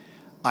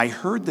 I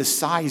heard the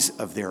size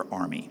of their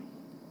army,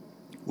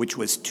 which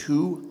was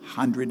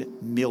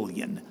 200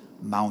 million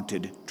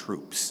mounted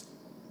troops.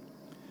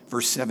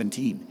 Verse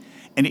 17,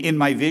 and in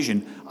my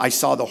vision I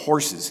saw the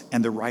horses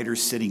and the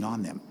riders sitting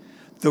on them.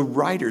 The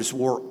riders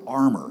wore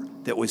armor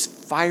that was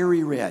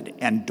fiery red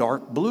and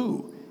dark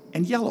blue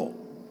and yellow.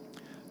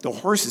 The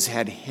horses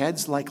had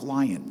heads like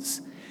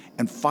lions,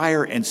 and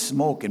fire and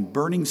smoke and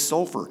burning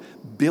sulfur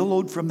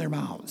billowed from their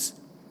mouths.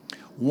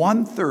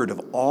 1/3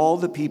 of all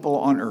the people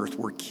on earth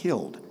were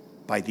killed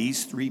by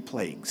these 3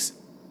 plagues,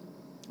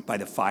 by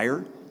the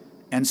fire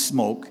and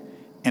smoke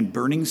and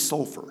burning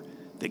sulfur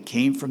that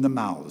came from the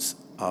mouths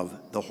of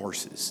the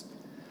horses.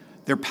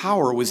 Their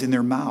power was in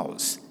their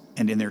mouths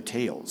and in their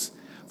tails,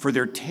 for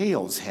their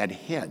tails had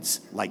heads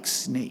like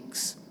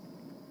snakes,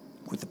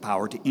 with the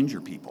power to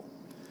injure people.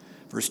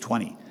 Verse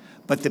 20,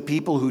 but the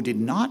people who did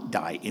not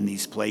die in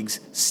these plagues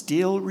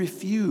still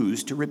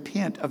refused to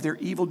repent of their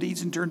evil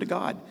deeds and turn to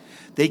God.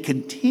 They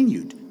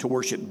continued to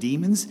worship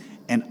demons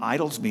and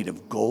idols made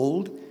of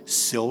gold,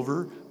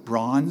 silver,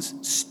 bronze,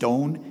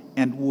 stone,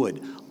 and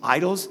wood,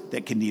 idols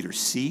that can neither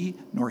see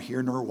nor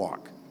hear nor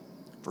walk.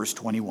 Verse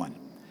 21,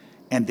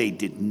 and they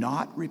did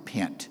not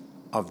repent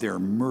of their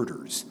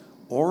murders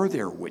or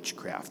their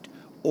witchcraft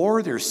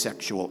or their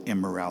sexual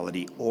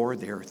immorality or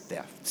their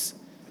thefts.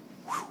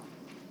 Whew.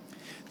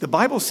 The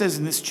Bible says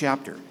in this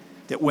chapter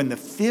that when the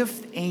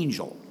 5th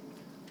angel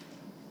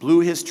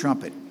blew his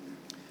trumpet,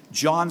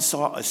 John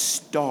saw a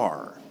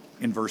star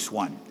in verse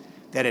 1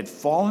 that had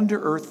fallen to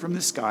earth from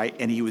the sky,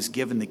 and he was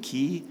given the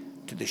key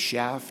to the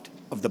shaft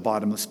of the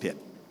bottomless pit.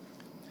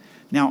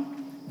 Now,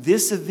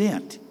 this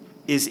event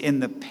is in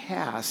the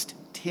past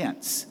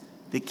tense.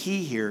 The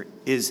key here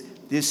is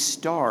this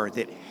star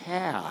that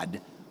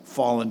had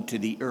fallen to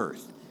the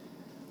earth.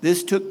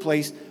 This took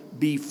place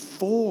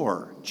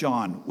before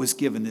John was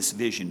given this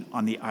vision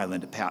on the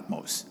island of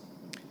Patmos.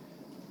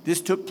 This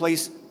took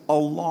place a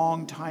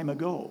long time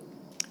ago.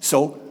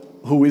 So,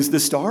 who is the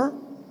star?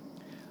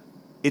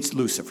 It's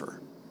Lucifer.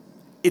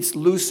 It's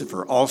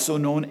Lucifer, also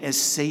known as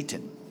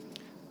Satan,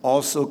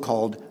 also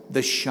called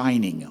the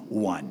Shining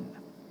One.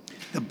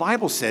 The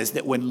Bible says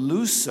that when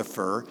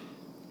Lucifer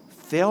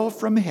fell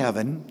from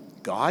heaven,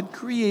 God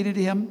created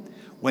him.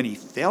 When he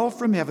fell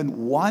from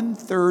heaven,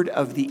 1/3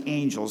 of the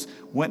angels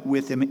went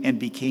with him and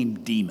became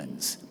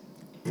demons.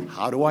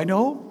 How do I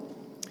know?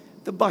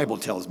 The Bible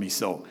tells me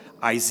so.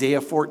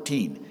 Isaiah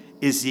 14,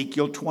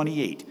 Ezekiel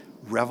 28,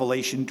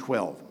 Revelation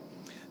 12.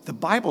 The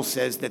Bible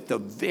says that the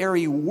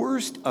very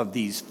worst of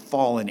these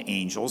fallen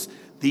angels,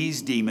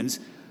 these demons,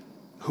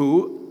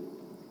 who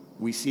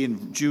we see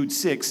in Jude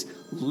 6,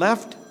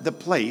 left the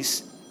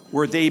place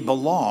where they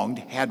belonged,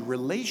 had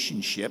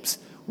relationships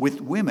with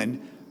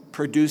women,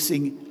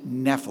 producing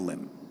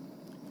Nephilim.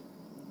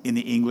 In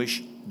the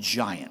English,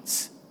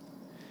 giants.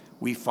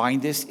 We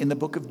find this in the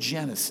book of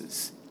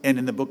Genesis and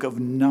in the book of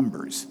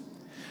Numbers.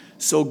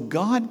 So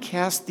God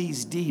cast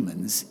these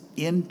demons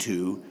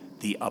into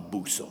the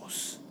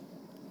abusos,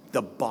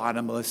 the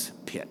bottomless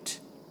pit.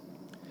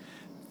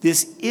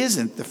 This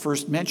isn't the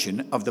first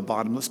mention of the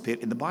bottomless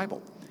pit in the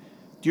Bible.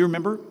 Do you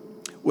remember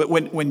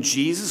when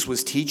Jesus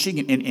was teaching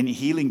and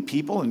healing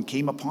people and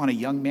came upon a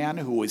young man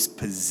who was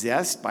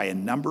possessed by a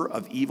number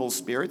of evil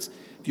spirits?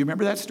 Do you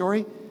remember that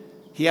story?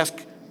 He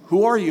asked,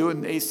 who are you?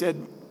 And they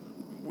said,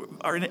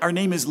 our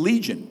name is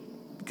Legion,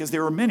 because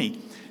there were many.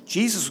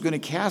 Jesus was going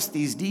to cast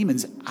these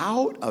demons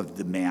out of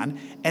the man,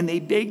 and they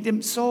begged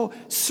him, so,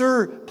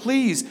 sir,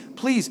 please,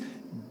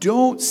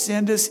 don't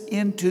send us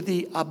into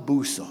the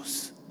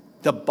abusos,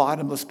 the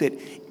bottomless pit.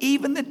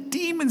 Even the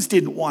demons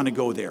didn't want to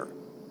go there.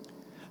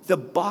 The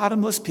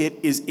bottomless pit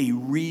is a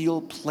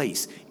real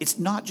place. It's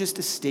not just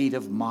a state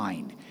of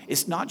mind.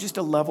 It's not just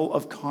a level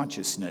of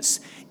consciousness.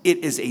 It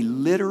is a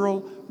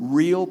literal,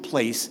 real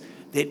place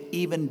that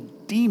even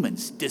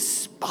demons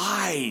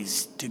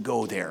despise to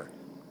go there.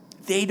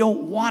 They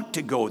don't want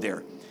to go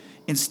there.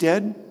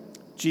 Instead,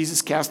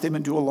 Jesus cast them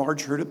into a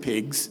large herd of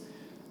pigs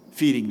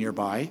feeding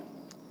nearby,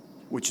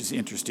 which is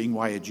interesting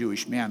why a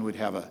Jewish man would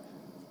have a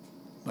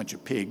bunch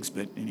of pigs,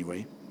 but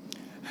anyway.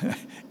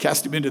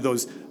 Cast him into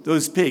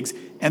those pigs,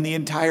 and the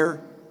entire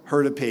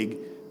herd of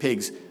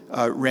pigs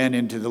ran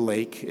into the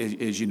lake.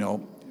 As you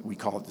know, we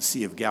call it the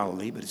Sea of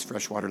Galilee, but it's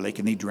freshwater lake,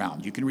 and they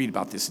drowned. You can read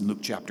about this in Luke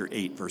chapter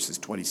 8, verses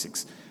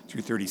 26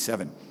 through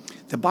 37.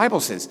 The Bible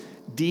says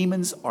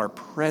demons are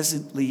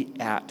presently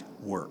at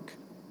work.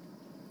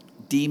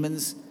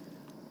 Demons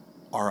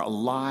are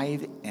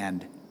alive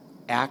and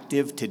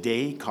active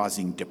today,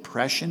 causing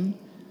depression,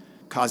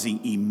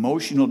 causing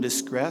emotional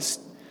distress,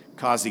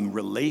 causing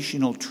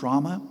relational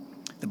trauma.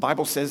 The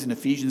Bible says in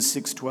Ephesians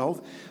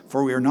 6:12,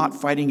 for we are not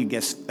fighting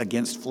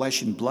against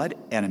flesh and blood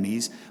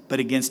enemies, but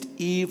against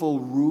evil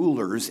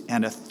rulers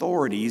and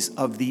authorities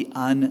of the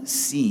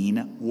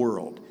unseen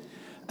world,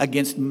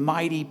 against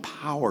mighty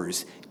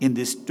powers in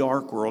this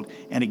dark world,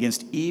 and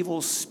against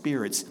evil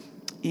spirits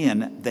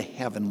in the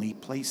heavenly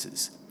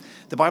places.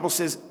 The Bible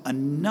says a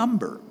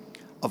number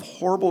of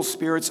horrible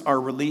spirits are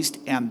released,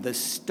 and the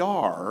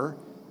star,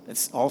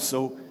 that's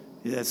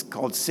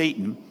called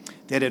Satan,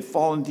 that had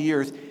fallen to the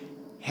earth,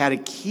 had a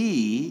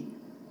key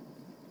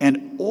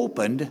and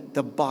opened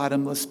the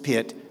bottomless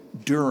pit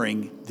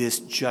during this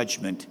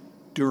judgment,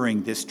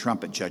 during this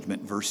trumpet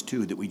judgment, verse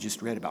 2 that we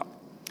just read about.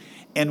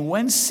 And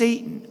when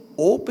Satan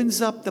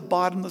opens up the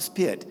bottomless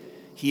pit,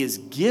 he is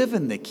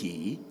given the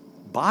key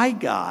by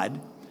God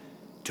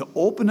to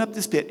open up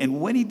this pit.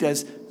 And when he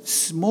does,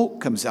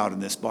 smoke comes out in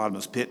this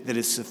bottomless pit that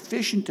is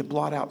sufficient to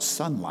blot out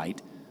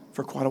sunlight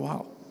for quite a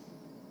while.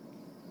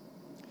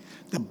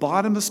 The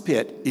bottomless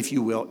pit, if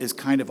you will, is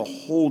kind of a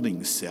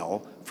holding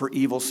cell for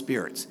evil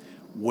spirits.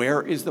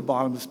 Where is the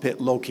bottomless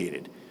pit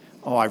located?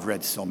 Oh, I've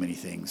read so many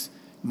things.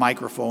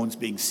 Microphones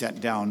being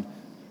sent down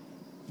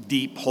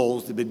deep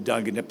holes that have been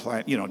dug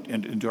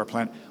into our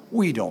planet.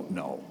 We don't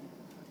know.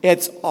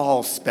 It's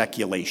all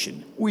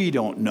speculation. We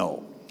don't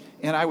know.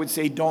 And I would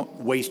say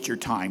don't waste your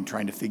time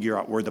trying to figure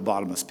out where the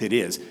bottomless pit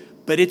is,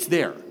 but it's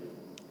there.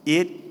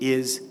 It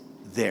is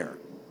there.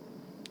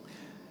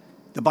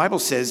 The Bible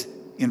says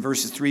in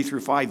verses 3 through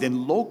 5,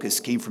 then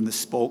locusts came from the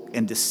smoke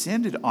and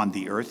descended on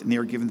the earth, and they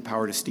were given the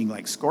power to sting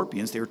like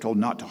scorpions. They were told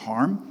not to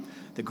harm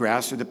the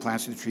grass or the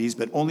plants or the trees,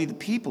 but only the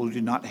people who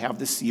did not have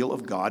the seal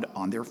of God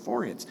on their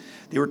foreheads.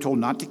 They were told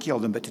not to kill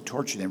them, but to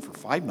torture them for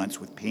 5 months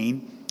with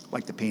pain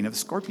like the pain of a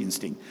scorpion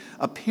sting.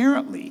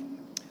 Apparently,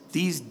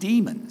 these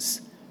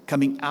demons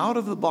coming out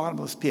of the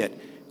bottomless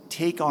pit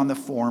take on the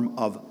form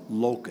of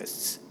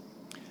locusts.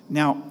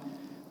 Now,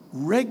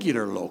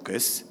 regular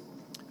locusts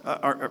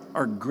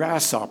are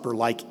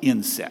grasshopper-like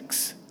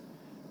insects.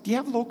 Do you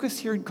have locusts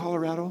here in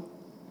Colorado?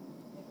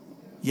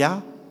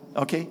 Yeah?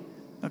 Okay.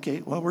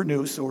 Well, we're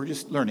new, so we're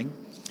just learning.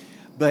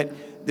 But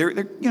they're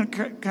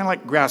kind of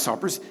like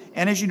grasshoppers.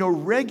 And as you know,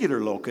 regular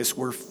locusts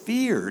were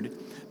feared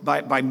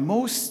by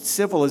most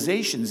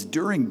civilizations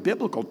during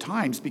biblical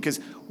times because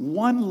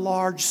one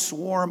large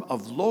swarm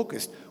of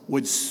locusts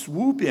would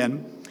swoop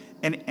in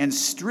and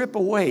strip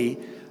away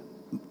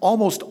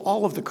almost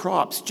all of the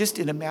crops just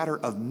in a matter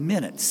of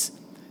minutes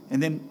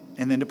and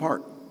then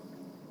depart.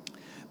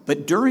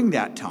 But during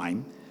that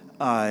time,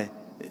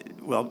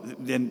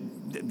 then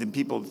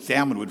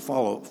famine would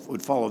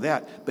follow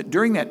that. But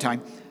during that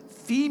time,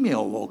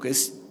 female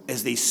locusts,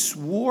 as they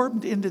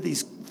swarmed into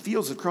these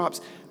fields of crops,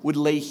 would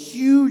lay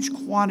huge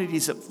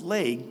quantities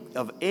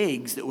of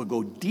eggs that would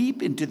go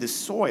deep into the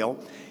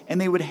soil, and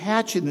they would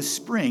hatch in the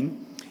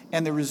spring,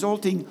 and the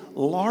resulting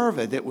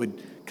larvae that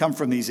would come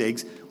from these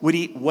eggs would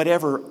eat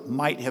whatever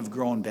might have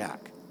grown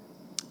back.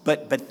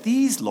 But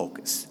these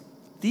locusts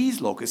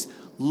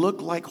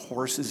look like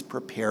horses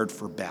prepared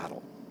for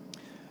battle.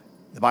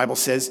 The Bible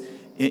says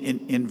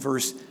in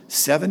verse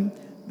 7,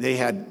 they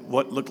had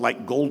what looked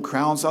like gold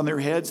crowns on their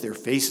heads. Their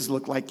faces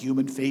looked like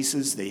human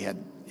faces. They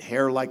had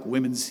hair like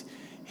women's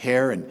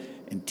hair and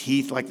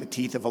teeth like the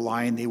teeth of a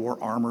lion. They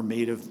wore armor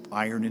made of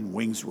iron and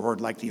wings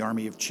roared like the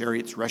army of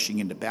chariots rushing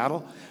into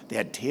battle. They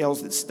had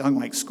tails that stung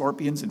like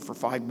scorpions, and for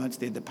 5 months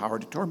they had the power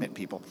to torment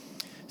people.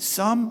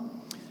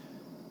 Some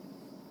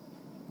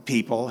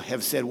people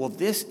have said, well,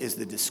 this is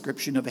the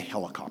description of a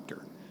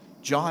helicopter.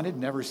 John had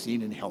never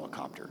seen a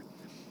helicopter.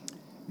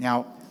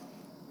 Now,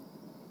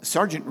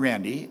 Sergeant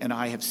Randy and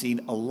I have seen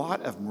a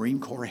lot of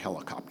Marine Corps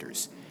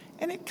helicopters,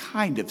 and it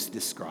kind of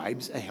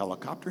describes a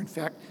helicopter. In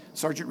fact,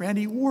 Sergeant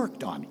Randy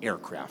worked on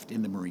aircraft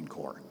in the Marine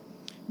Corps.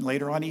 And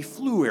later on, he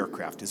flew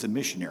aircraft as a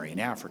missionary in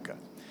Africa.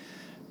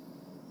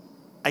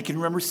 I can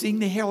remember seeing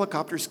the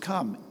helicopters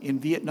come in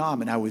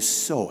Vietnam, and I was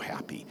so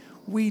happy.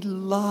 We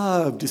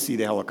loved to see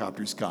the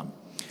helicopters come.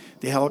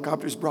 The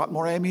helicopters brought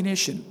more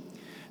ammunition.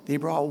 They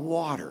brought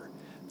water.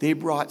 They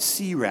brought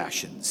sea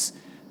rations.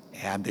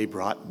 And they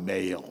brought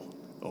mail.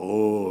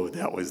 Oh,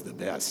 that was the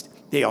best.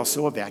 They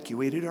also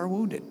evacuated our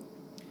wounded.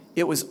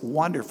 It was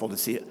wonderful to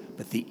see it.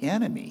 But the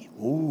enemy,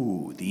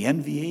 the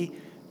NVA,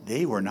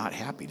 they were not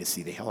happy to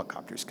see the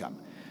helicopters come.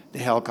 The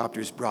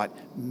helicopters brought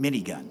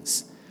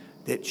miniguns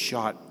that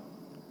shot,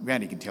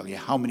 Randy can tell you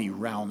how many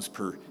rounds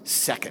per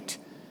second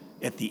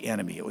at the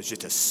enemy. It was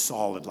just a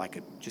solid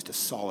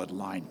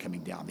line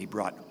coming down. They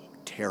brought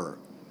terror.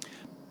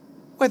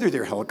 Whether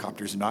they're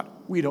helicopters or not,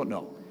 we don't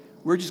know.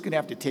 We're just going to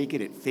have to take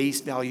it at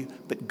face value,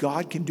 but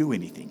God can do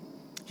anything.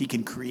 He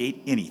can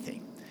create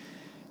anything.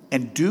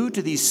 And due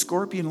to these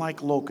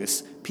scorpion-like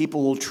locusts,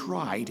 people will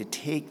try to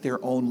take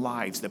their own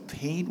lives. The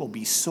pain will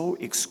be so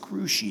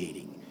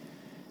excruciating.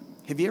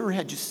 Have you ever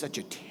had just such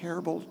a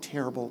terrible,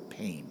 terrible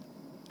pain?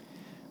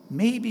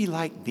 Maybe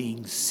like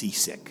being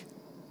seasick.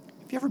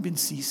 Have you ever been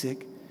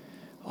seasick?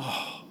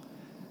 Oh,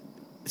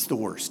 it's the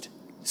worst.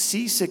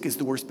 Seasick is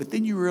the worst, but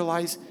then you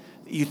realize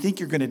you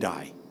think you're going to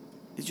die.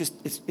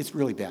 It's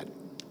really bad.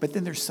 But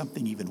then there's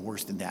something even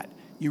worse than that.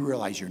 You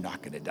realize you're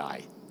not going to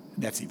die.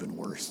 And that's even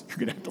worse. You're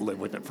going to have to live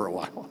with it for a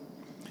while.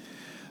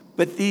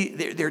 But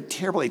they're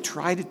terrible. They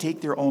try to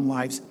take their own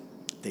lives.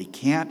 They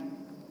can't.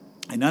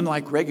 And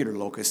unlike regular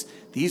locusts,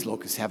 these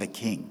locusts have a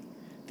king.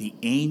 The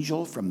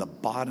angel from the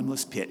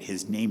bottomless pit.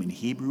 His name in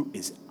Hebrew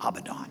is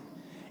Abaddon.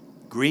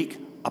 Greek,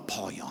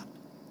 Apollyon,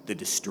 the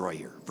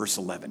destroyer. Verse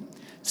 11.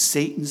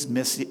 Satan's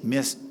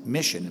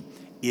mission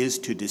is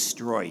to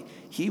destroy.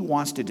 He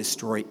wants to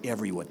destroy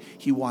everyone.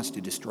 He wants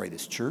to destroy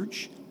this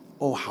church.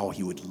 Oh, how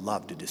he would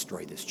love to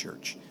destroy this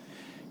church.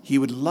 He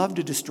would love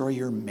to destroy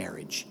your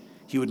marriage.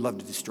 He would love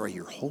to destroy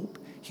your hope.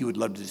 He would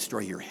love to destroy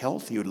your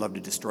health. He would love to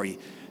destroy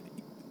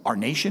our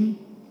nation.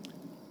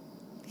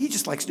 He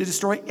just likes to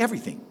destroy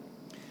everything.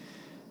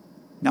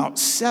 Now,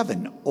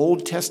 7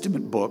 Old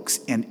Testament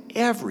books and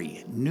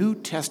every New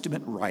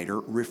Testament writer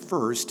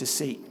refers to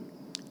Satan.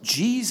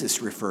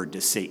 Jesus referred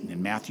to Satan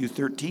in Matthew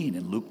 13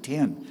 and Luke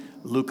 10,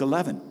 Luke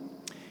 11.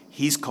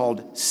 He's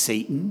called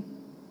Satan,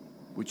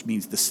 which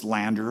means the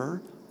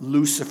slanderer,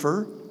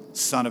 Lucifer,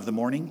 son of the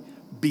morning,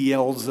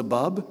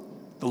 Beelzebub,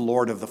 the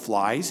lord of the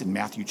flies in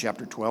Matthew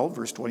chapter 12,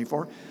 verse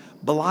 24,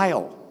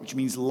 Belial, which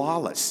means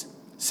lawless,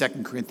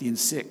 2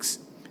 Corinthians 6,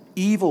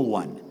 evil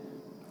one,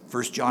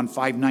 1 John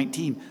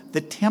 5:19,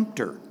 the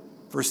tempter,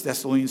 1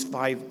 Thessalonians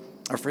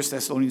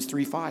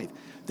 3:5,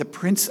 the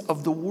prince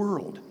of the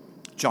world,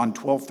 John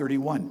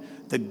 12:31,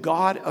 the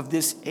god of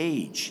this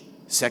age,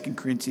 2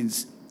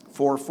 Corinthians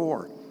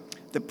 4:4,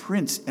 the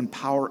prince and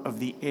power of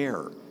the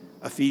air,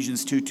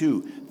 Ephesians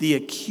 2:2, the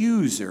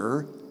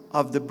accuser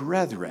of the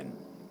brethren,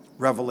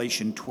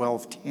 Revelation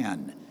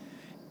 12:10,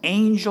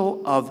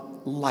 angel of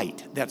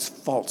light, that's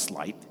false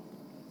light,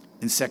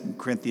 in 2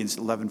 Corinthians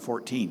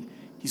 11:14.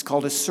 He's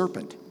called a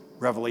serpent,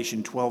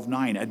 Revelation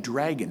 12:9, a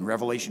dragon,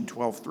 Revelation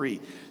 12:3.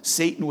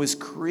 Satan was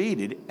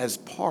created as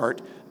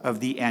part of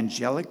the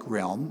angelic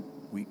realm.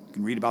 We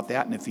can read about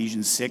that in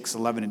Ephesians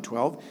 6:11 and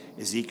 12,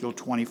 Ezekiel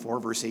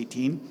 24, verse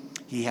 18.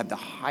 He had the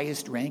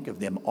highest rank of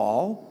them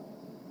all.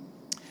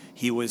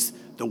 He was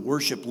the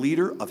worship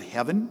leader of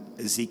heaven,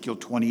 Ezekiel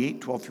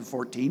 28, 12 through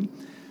 14.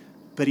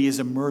 But he is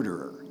a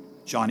murderer,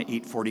 John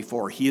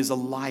 8:44. He is a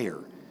liar,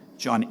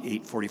 John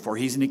 8:44.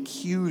 He's an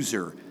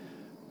accuser,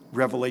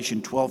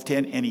 Revelation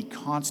 12:10, and he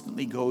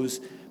constantly goes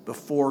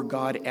before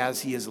God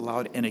as he is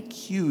allowed and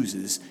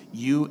accuses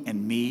you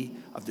and me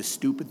of the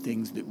stupid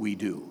things that we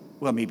do.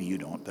 Well, maybe you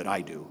don't, but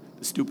I do.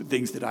 The stupid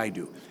things that I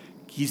do.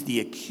 He's the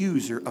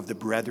accuser of the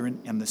brethren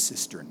and the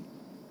sistren.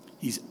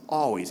 He's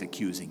always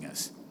accusing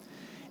us.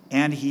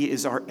 And he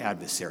is our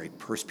adversary,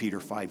 1 Peter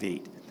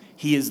 5:8.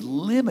 He is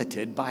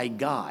limited by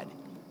God.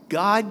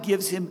 God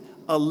gives him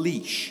a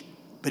leash,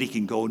 but he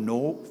can go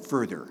no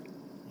further.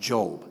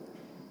 Job,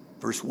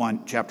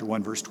 chapter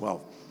 1, verse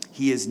 12.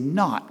 He is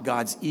not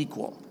God's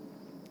equal.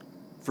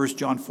 1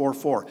 John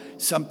 4:4.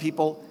 Some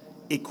people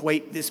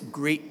equate this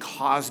great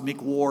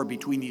cosmic war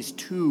between these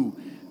two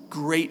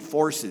great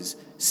forces,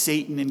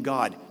 Satan and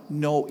God.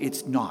 No,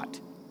 it's not.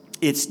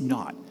 It's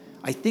not.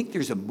 I think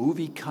there's a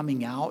movie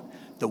coming out,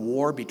 the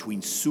war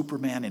between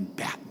Superman and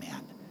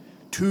Batman.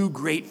 Two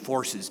great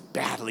forces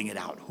battling it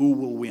out. Who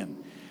will win?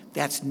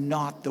 That's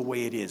not the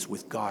way it is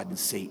with God and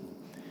Satan.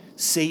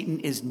 Satan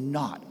is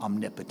not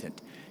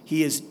omnipotent.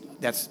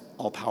 That's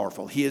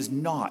all-powerful. He is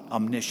not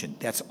omniscient.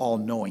 That's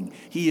all-knowing.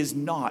 He is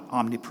not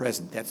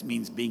omnipresent. That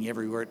means being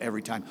everywhere at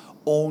every time.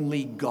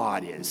 Only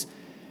God is.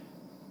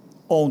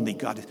 Only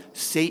God is.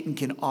 Satan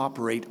can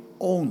operate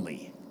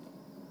only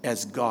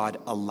as God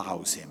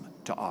allows him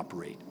to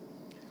operate.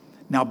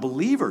 Now,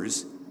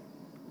 believers,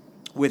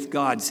 with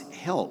God's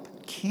help,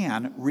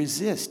 can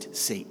resist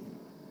Satan.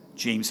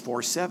 James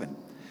 4:7.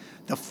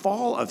 The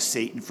fall of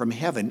Satan from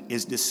heaven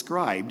is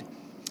described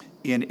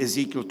in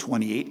Ezekiel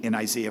 28 and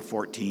Isaiah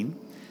 14.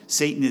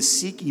 Satan is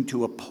seeking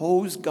to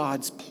oppose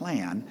God's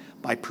plan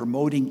by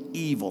promoting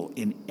evil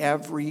in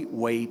every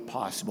way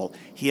possible.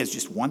 He has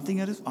just one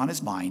thing on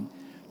his mind: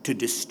 to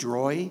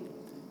destroy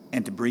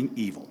and to bring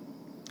evil.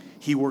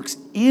 He works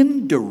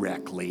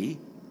indirectly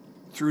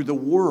through the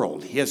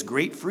world. He has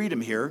great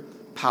freedom here,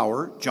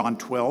 power, John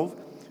 12,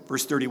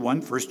 verse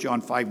 31, 1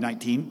 John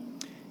 5:19,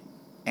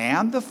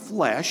 and the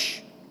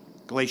flesh,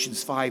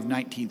 Galatians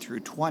 5:19 through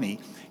 20.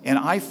 And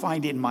I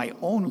find in my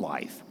own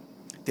life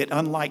that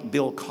unlike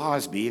Bill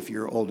Cosby, if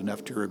you're old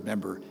enough to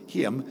remember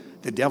him,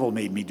 the devil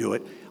made me do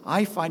it.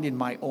 I find in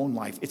my own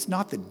life, it's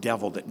not the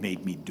devil that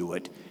made me do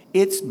it.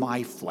 It's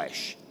my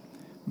flesh,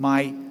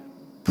 my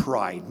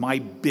pride, my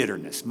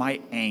bitterness, my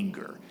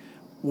anger,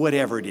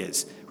 whatever it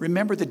is.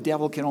 Remember, the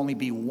devil can only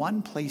be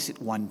one place at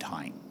one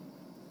time.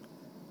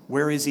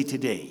 Where is he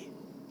today?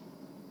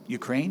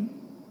 Ukraine?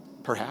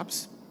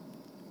 Perhaps.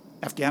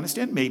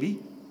 Afghanistan? Maybe.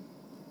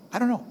 I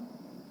don't know.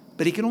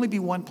 But he can only be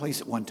one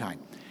place at one time.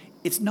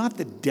 It's not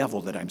the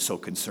devil that I'm so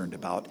concerned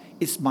about.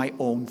 It's my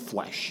own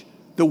flesh,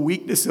 the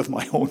weakness of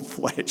my own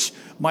flesh,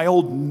 my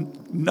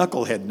old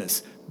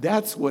knuckleheadness.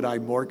 That's what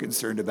I'm more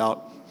concerned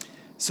about.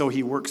 So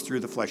he works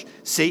through the flesh.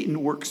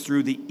 Satan works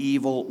through the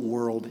evil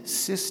world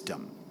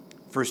system.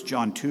 1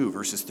 John 2,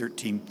 verses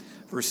 13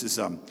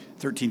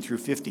 through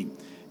 15.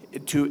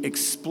 To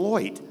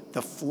exploit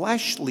the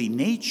fleshly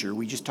nature,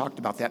 we just talked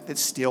about that,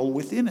 that's still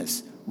within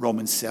us.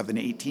 Romans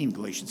 7:18,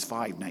 Galatians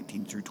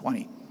 5:19 through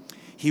 20.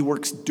 He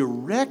works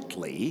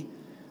directly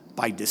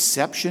by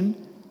deception,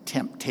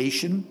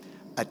 temptation,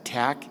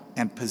 attack,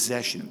 and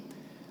possession.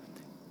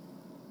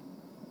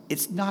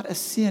 It's not a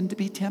sin to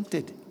be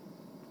tempted.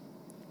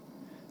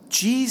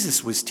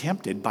 Jesus was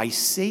tempted by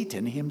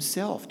Satan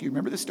himself. Do you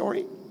remember the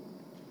story?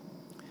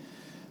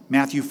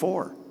 Matthew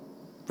 4,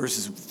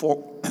 verses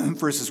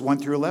 1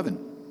 through 11.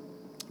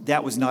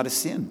 That was not a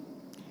sin.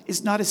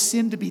 It's not a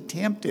sin to be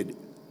tempted.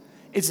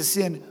 It's a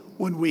sin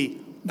when we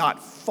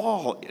not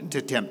fall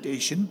into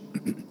temptation,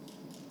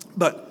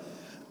 but,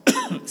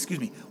 excuse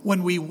me,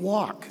 when we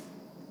walk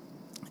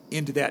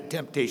into that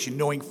temptation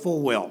knowing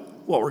full well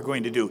what we're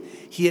going to do.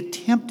 He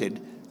attempted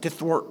to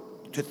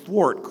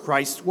thwart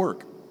Christ's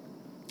work.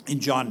 In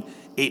John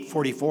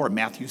 8:44,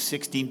 Matthew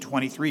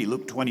 16:23,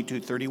 Luke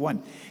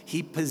 22:31,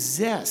 he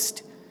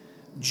possessed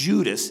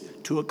Judas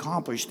to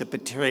accomplish the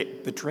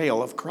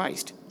betrayal of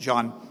Christ.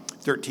 John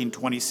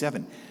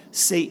 13:27,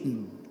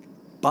 Satan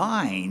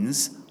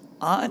binds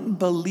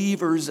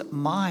unbelievers'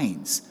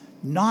 minds,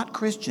 not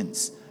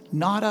Christians,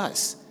 not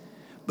us,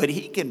 but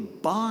he can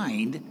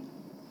bind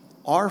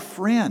our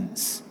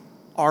friends,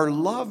 our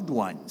loved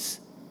ones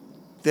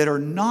that are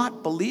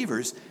not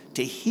believers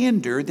to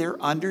hinder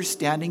their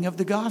understanding of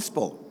the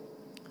gospel.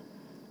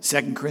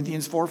 2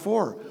 Corinthians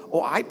 4:4.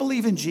 Oh, I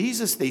believe in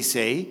Jesus, they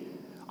say.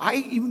 I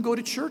even go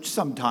to church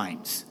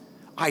sometimes.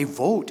 I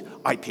vote.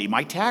 I pay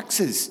my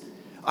taxes.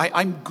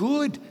 I'm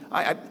good.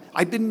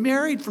 I've been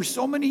married for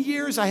so many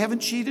years. I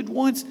haven't cheated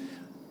once.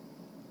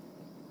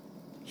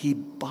 He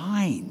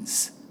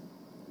binds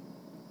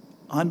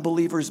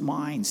unbelievers'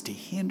 minds to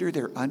hinder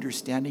their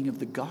understanding of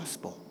the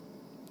gospel,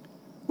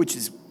 which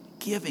is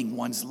giving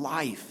one's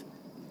life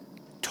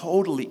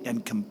totally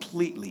and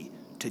completely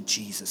to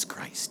Jesus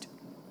Christ.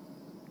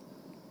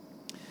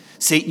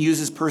 Satan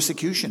uses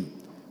persecution,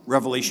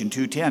 Revelation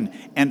 2:10,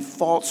 and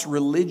false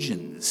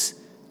religions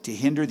to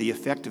hinder the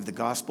effect of the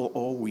gospel.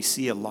 Oh, we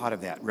see a lot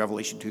of that.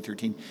 Revelation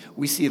 2:13.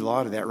 We see a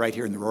lot of that right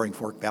here in the Roaring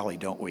Fork Valley,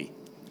 don't we?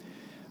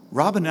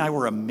 Robin and I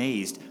were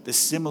amazed the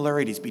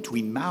similarities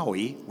between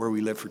Maui, where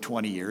we lived for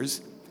 20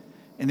 years,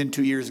 and then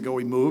 2 years ago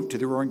we moved to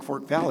the Roaring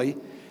Fork Valley,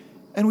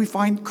 and we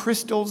find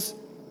crystals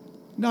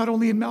not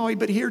only in Maui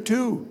but here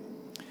too.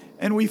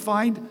 And we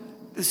find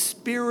the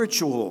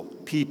spiritual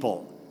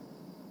people.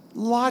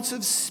 Lots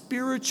of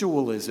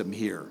spiritualism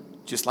here,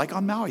 just like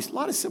on Maui. A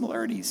lot of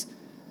similarities.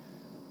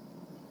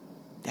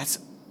 That's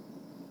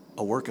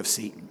a work of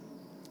Satan.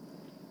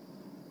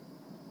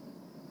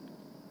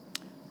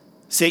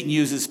 Satan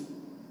uses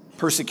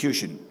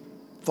persecution,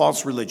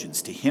 false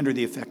religions to hinder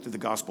the effect of the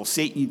gospel.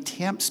 Satan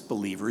tempts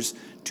believers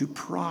to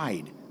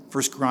pride.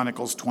 1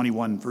 Chronicles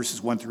 21,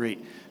 verses 1 through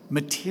 8.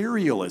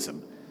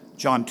 Materialism.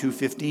 John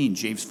 2:15,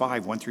 James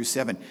 5, 1 through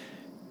 7.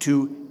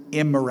 To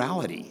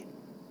immorality.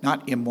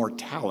 Not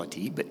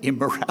immortality, but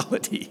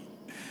immorality.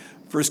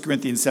 1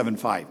 Corinthians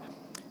 7:5.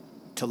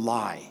 To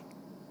lie.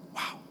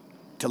 Wow.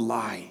 To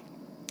lie.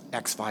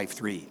 Acts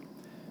 5:3.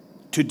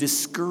 To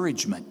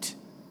discouragement.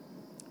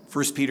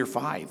 1 Peter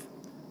 5,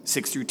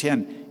 6 through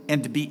 10.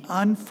 And to be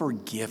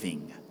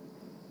unforgiving.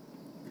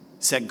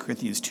 2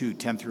 Corinthians 2,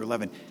 10 through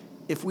 11.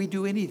 If we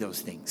do any of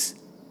those things,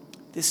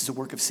 this is a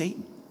work of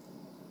Satan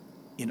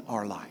in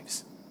our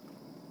lives.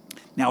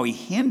 Now he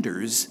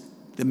hinders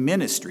the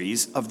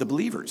ministries of the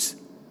believers.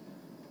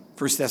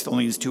 1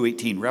 Thessalonians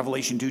 2:18,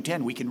 Revelation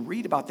 2:10, we can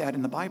read about that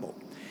in the Bible.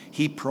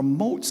 He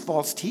promotes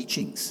false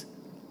teachings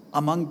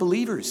among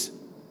believers.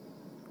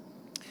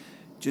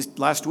 Just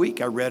last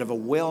week I read of a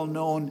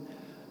well-known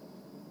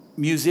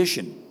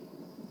musician,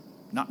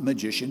 not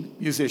magician,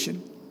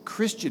 musician,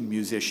 Christian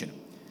musician,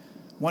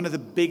 one of the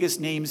biggest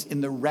names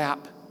in the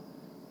rap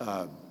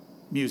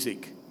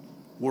music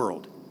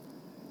world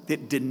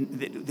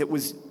that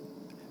was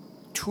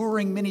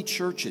touring many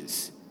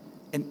churches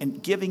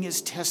and giving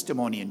his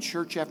testimony in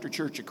church after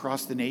church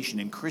across the nation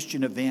in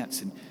Christian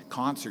events and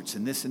concerts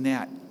and this and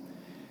that.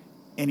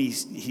 And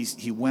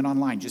he went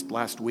online just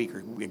last week,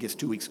 or I guess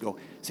 2 weeks ago,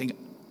 saying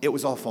it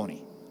was all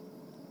phony.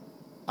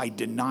 I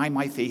deny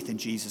my faith in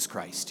Jesus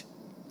Christ.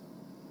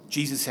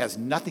 Jesus has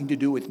nothing to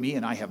do with me,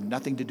 and I have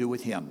nothing to do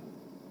with him.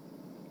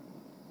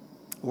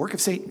 A work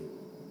of Satan.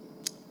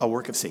 A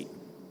work of Satan.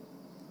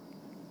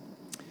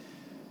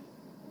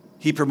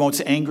 He promotes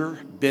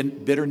anger,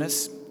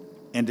 bitterness,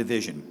 and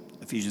division.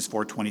 Ephesians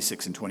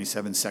 4:26 and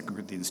 27, 2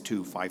 Corinthians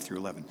 2, 5 through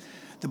 11.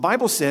 The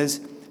Bible says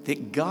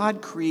that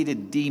God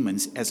created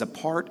demons as a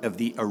part of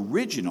the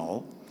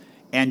original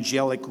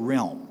angelic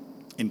realm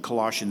in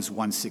Colossians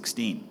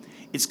 1:16.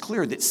 It's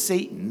clear that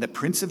Satan, the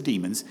prince of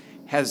demons,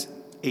 has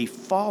a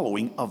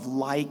following of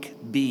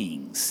like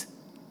beings.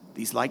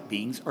 These like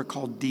beings are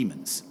called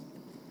demons.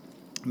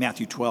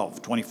 Matthew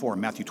 12:24,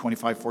 Matthew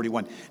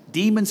 25:41.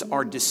 Demons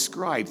are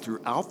described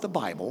throughout the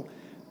Bible.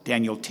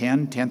 Daniel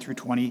 10 through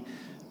 20,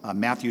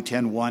 Matthew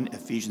 10:1,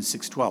 Ephesians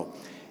 6:12.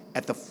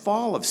 At the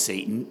fall of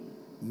Satan,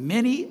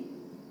 many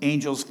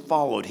angels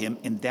followed him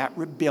in that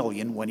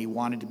rebellion when he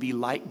wanted to be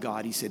like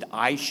God. He said,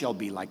 I shall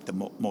be like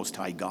the Most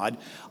High God.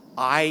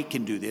 I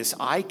can do this,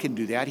 I can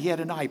do that. He had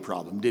an eye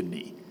problem, didn't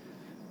he?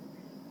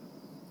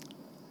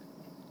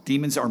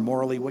 Demons are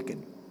morally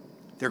wicked.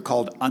 They're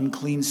called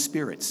unclean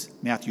spirits,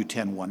 Matthew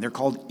 10:1. They're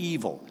called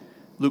evil,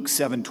 Luke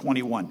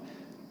 7:21.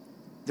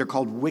 They're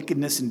called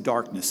wickedness and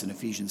darkness in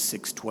Ephesians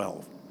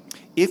 6:12.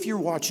 If you're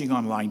watching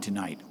online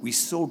tonight, we're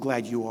so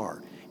glad you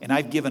are. And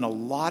I've given a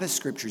lot of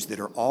scriptures that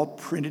are all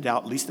printed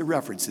out, at least the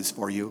references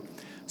for you,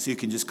 so you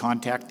can just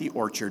contact the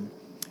Orchard,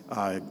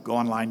 go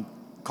online,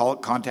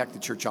 contact the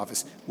church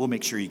office. We'll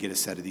make sure you get a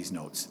set of these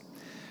notes.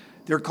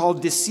 They're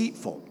called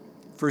deceitful.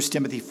 1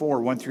 Timothy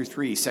 4, 1 through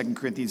 3, 2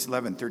 Corinthians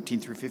 11, 13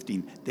 through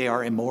 15. They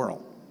are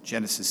immoral.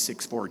 Genesis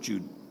 6, 4,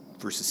 Jude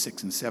verses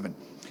 6 and 7.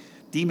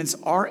 Demons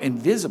are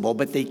invisible,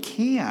 but they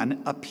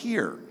can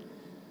appear.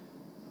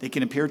 They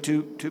can appear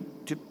to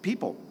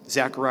people.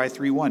 Zechariah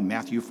 3:1,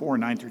 Matthew 4,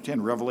 9 through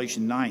 10,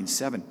 Revelation 9,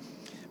 7,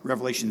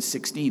 Revelation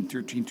 16,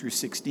 13 through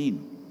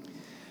 16.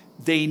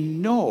 They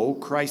know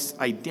Christ's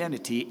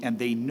identity and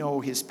they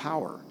know his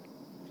power.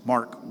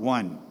 Mark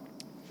 1,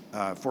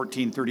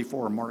 14,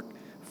 34, Mark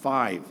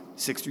 5,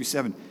 6 through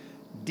 7.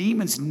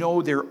 Demons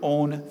know their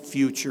own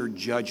future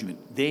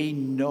judgment. They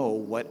know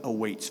what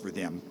awaits for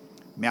them.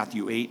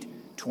 Matthew 8,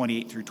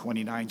 28 through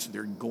 29, so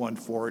they're going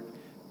for it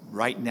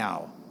right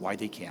now while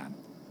they can.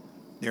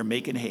 They're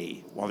making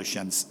hay while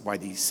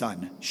the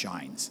sun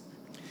shines.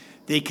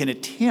 They can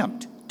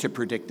attempt to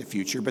predict the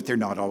future, but they're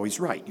not always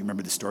right. You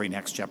remember the story in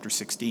Acts chapter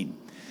 16.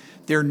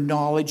 Their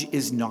knowledge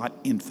is not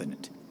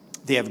infinite.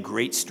 They have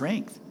great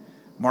strength.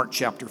 Mark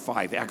chapter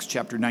 5, Acts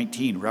chapter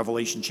 19,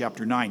 Revelation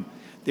chapter 9.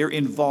 They're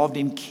involved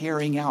in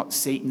carrying out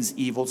Satan's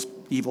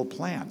evil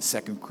plan,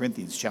 2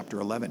 Corinthians chapter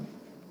 11.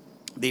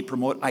 They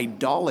promote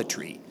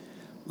idolatry,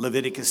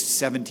 Leviticus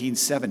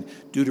 17:7,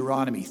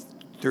 Deuteronomy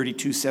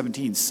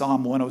 32:17,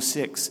 Psalm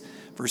 106,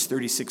 verse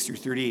 36 through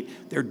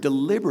 38. They're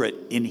deliberate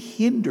in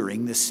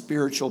hindering the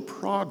spiritual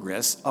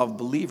progress of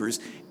believers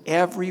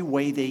every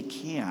way they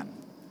can.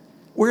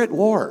 We're at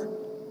war.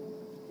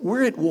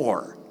 We're at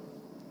war.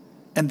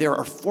 And there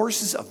are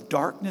forces of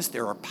darkness,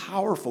 there are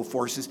powerful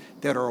forces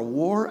that are at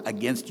war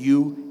against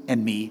you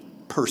and me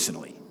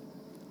personally.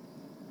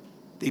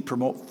 They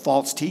promote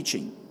false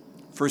teaching,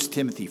 1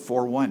 Timothy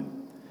 4:1.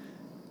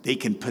 They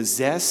can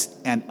possess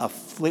and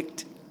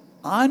afflict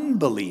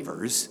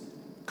unbelievers,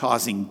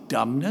 causing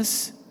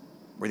dumbness,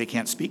 where they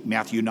can't speak,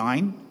 Matthew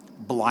 9,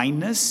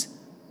 blindness,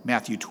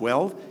 Matthew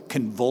 12,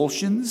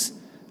 convulsions,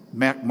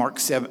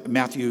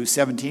 Matthew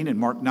 17 and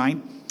Mark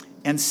 9,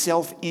 and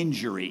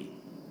self-injury.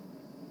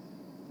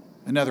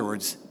 In other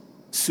words,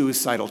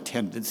 suicidal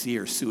tendency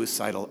or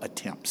suicidal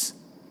attempts,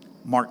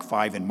 Mark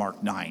 5 and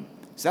Mark 9.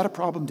 Is that a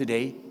problem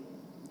today?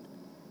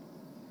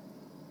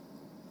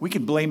 We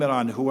can blame it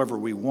on whoever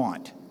we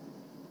want,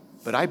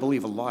 but I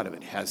believe a lot of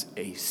it has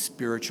a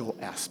spiritual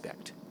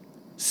aspect,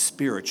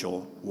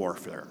 spiritual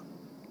warfare.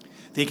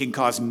 They can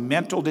cause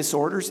mental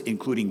disorders,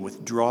 including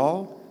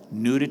withdrawal,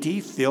 nudity,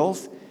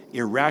 filth,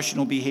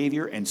 irrational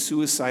behavior, and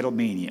suicidal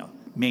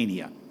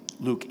mania,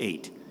 Luke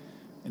 8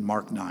 and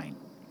Mark 9.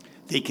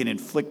 They can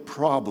inflict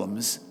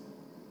problems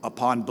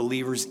upon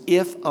believers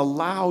if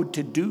allowed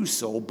to do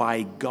so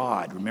by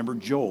God. Remember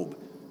Job,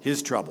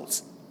 his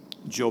troubles.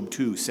 Job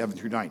 2, 7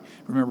 through 9.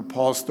 Remember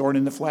Paul's thorn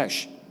in the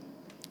flesh.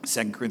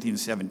 2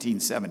 Corinthians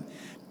 17:7.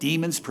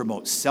 Demons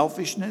promote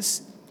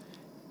selfishness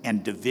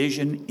and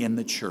division in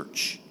the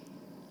church.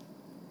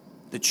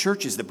 The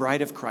church is the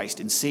bride of Christ,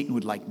 and Satan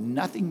would like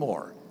nothing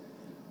more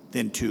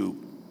than to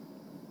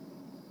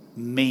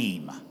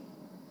maim,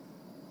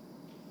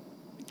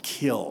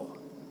 kill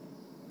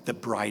the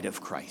bride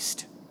of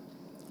Christ.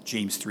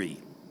 James 3.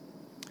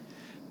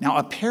 Now,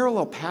 a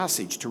parallel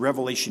passage to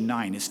Revelation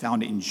 9 is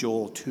found in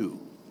Joel 2.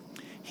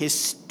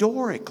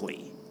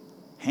 Historically,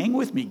 hang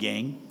with me,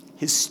 gang,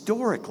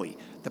 historically,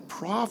 the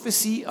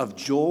prophecy of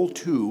Joel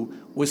 2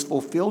 was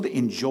fulfilled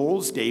in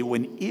Joel's day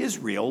when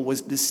Israel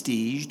was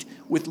besieged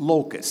with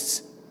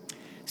locusts.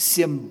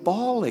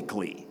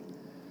 Symbolically,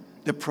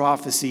 the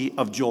prophecy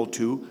of Joel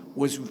 2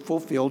 was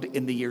fulfilled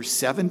in the year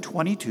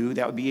 722,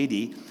 that would be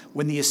AD,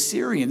 when the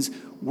Assyrians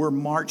were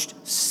marched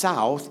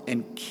south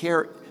and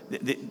carried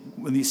the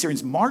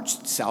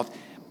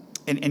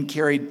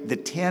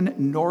 10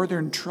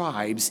 northern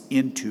tribes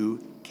into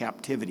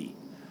captivity.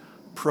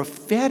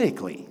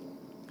 Prophetically,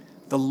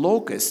 the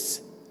locusts,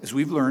 as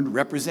we've learned,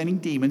 representing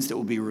demons that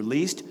will be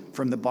released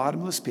from the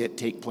bottomless pit,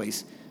 take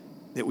place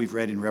that we've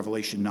read in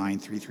Revelation 9,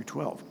 3 through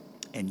 12.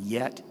 And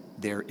yet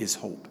there is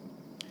hope.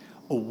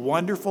 A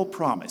wonderful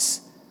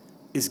promise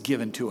is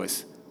given to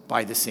us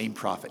by the same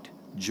prophet,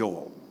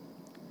 Joel.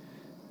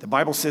 The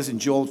Bible says in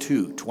Joel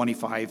 2,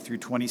 25 through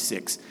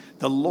 26,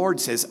 the Lord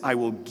says, I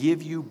will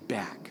give you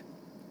back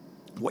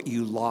what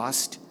you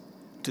lost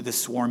to the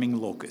swarming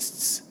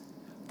locusts,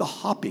 the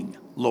hopping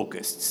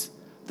locusts,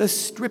 the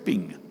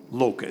stripping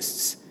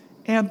locusts,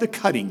 and the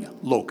cutting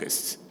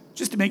locusts,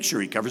 just to make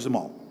sure he covers them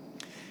all.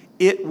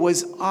 It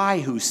was I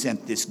who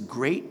sent this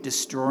great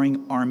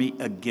destroying army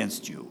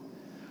against you.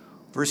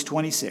 Verse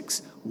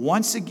 26,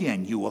 once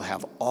again you will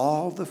have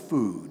all the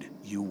food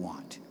you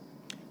want,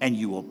 and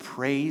you will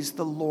praise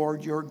the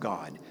Lord your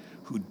God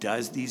who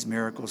does these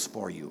miracles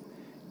for you.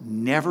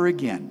 Never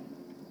again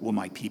will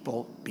my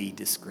people be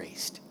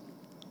disgraced.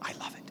 I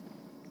love it.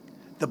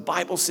 The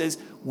Bible says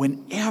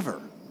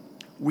whenever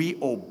we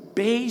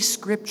obey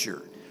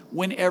Scripture,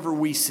 whenever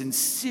we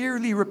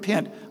sincerely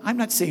repent, I'm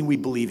not saying we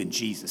believe in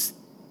Jesus.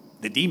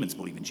 The demons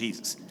believe in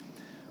Jesus.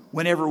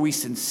 Whenever we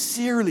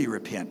sincerely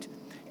repent,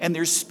 and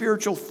there's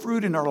spiritual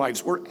fruit in our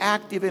lives, we're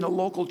active in a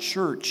local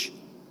church,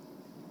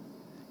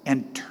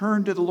 and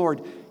turn to the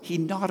Lord, he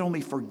not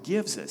only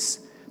forgives us,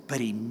 but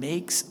he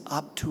makes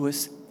up to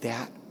us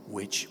that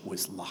which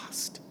was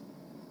lost.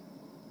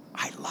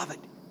 I love it.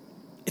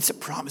 It's a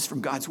promise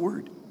from God's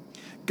word.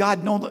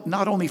 God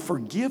not only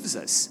forgives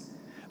us,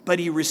 but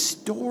he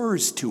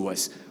restores to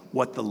us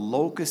what the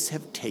locusts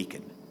have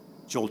taken.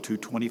 Joel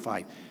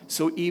 2:25.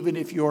 So even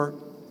if you're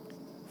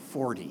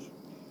 40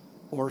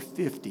 or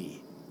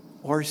 50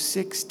 or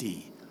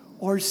 60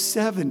 or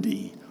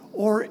 70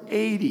 or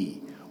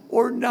 80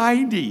 or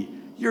 90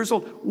 years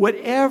old,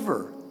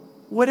 whatever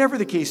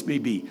the case may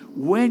be,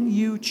 when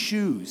you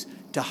choose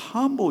to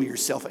humble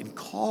yourself and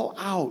call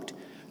out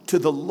to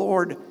the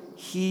Lord,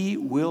 he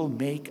will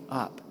make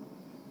up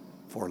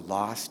for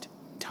lost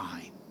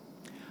time.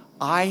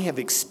 I have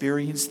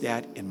experienced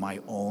that in my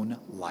own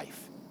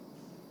life.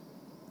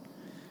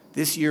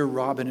 This year,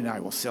 Robin and I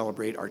will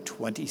celebrate our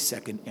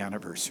 22nd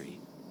anniversary.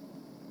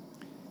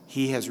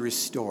 He has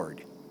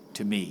restored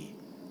to me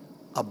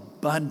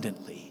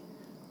abundantly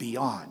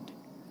beyond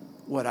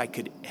what I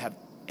could have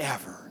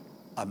ever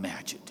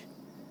imagined.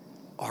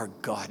 Our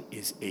God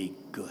is a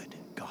good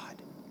God.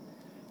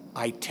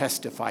 I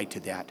testify to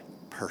that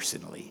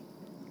personally.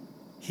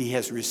 He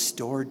has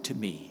restored to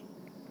me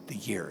the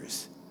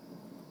years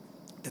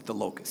that the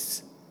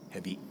locusts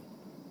have eaten.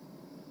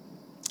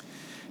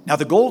 Now,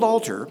 the gold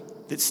altar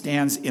that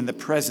stands in the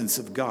presence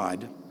of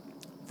God,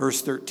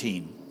 verse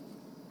 13,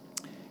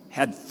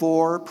 had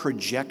 4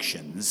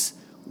 projections,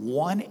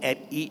 one at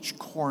each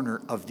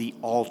corner of the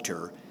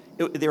altar.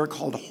 They were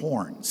called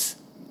horns.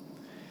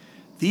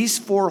 These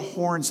 4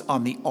 horns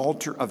on the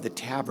altar of the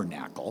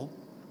tabernacle,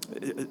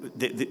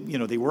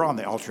 they were on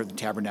the altar of the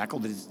tabernacle.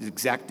 The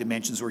exact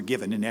dimensions were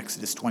given in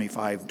Exodus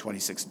 25,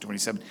 26, and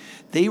 27.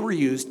 They were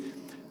used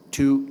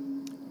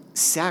to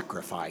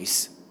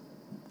sacrifice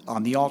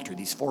on the altar.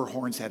 These 4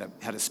 horns had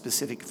a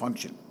specific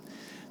function.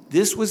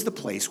 This was the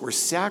place where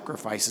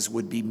sacrifices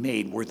would be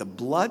made, where the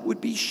blood would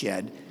be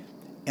shed,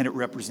 and it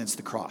represents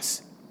the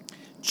cross.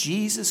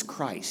 Jesus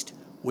Christ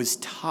was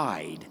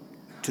tied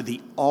to the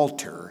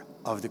altar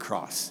of the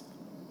cross.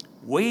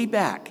 Way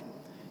back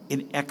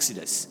in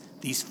Exodus,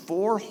 these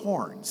 4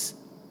 horns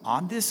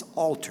on this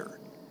altar,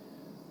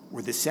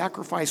 where the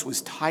sacrifice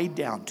was tied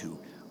down to,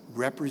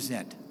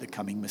 represent the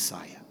coming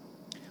Messiah.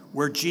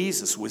 Where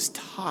Jesus was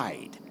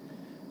tied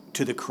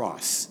to the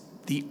cross,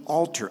 the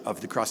altar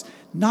of the cross,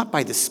 not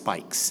by the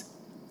spikes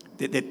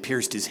that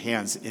pierced his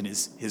hands and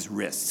his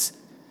wrists.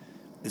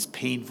 As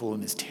painful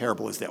and as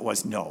terrible as that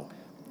was, no,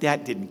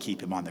 that didn't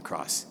keep him on the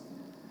cross.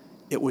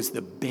 It was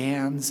the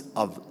bands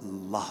of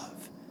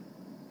love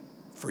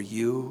for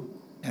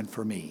you and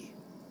for me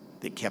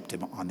that kept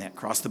him on that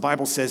cross. The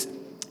Bible says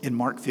in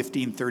Mark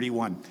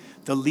 15:31,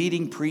 the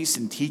leading priests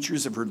and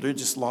teachers of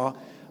religious law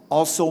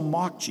also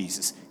mocked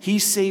Jesus. He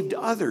saved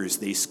others,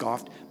 they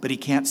scoffed, but he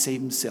can't save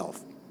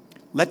himself.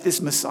 Let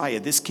this Messiah,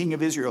 this King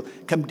of Israel,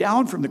 come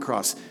down from the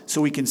cross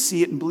so we can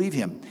see it and believe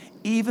him.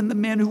 Even the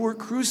men who were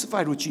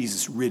crucified with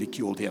Jesus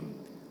ridiculed him.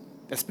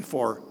 That's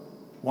before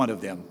one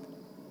of them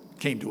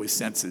came to his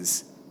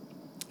senses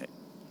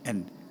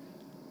and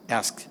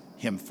asked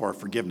him for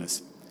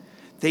forgiveness.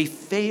 They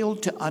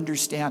failed to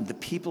understand, the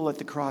people at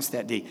the cross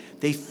that day,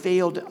 they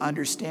failed to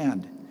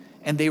understand,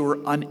 and they were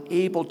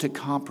unable to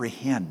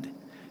comprehend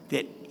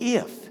that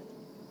if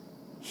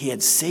he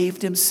had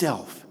saved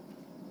himself,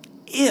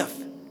 if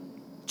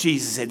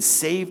Jesus had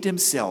saved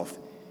himself,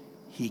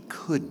 he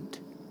couldn't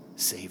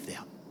save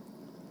them.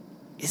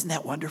 Isn't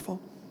that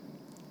wonderful?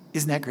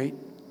 Isn't that great?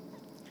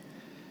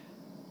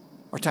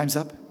 Our time's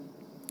up.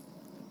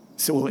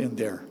 So we'll end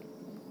there.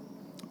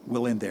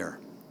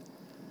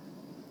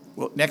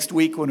 Well, next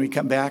week when we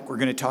come back, we're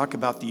going to talk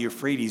about the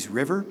Euphrates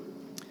River.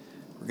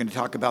 We're going to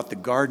talk about the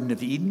Garden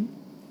of Eden.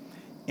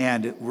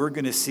 And we're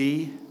going to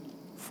see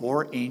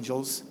 4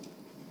 angels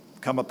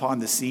come upon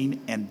the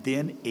scene, and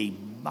then a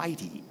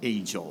mighty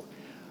angel,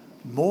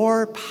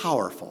 more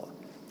powerful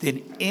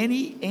than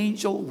any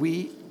angel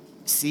we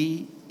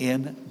see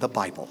in the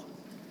Bible.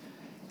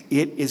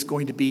 It is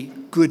going to be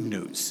good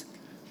news.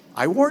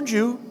 I warned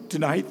you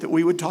tonight that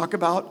we would talk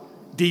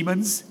about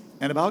demons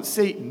and about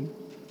Satan,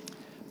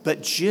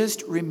 but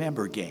just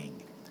remember,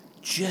 gang,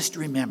 just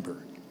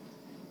remember,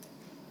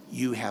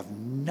 you have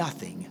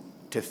nothing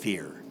to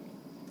fear.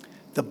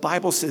 The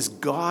Bible says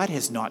God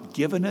has not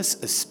given us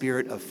a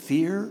spirit of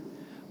fear,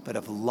 but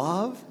of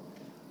love,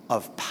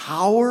 of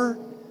power,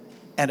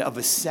 and of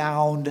a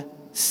sound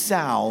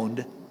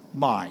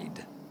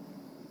mind.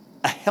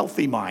 A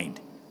healthy mind.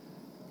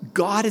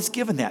 God has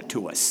given that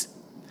to us.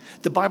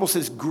 The Bible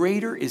says,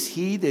 greater is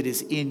he that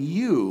is in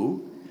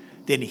you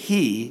than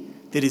he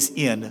that is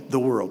in the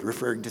world,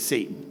 referring to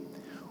Satan.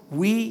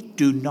 We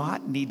do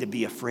not need to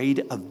be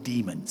afraid of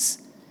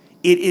demons.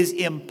 It is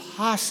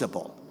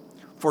impossible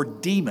for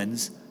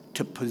demons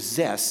to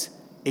possess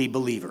a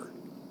believer.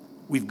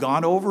 We've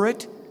gone over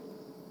it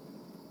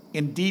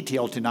in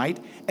detail tonight,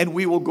 and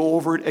we will go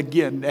over it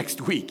again next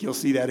week. You'll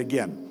see that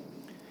again.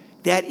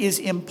 That is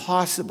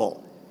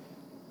impossible.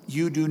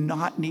 You do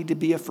not need to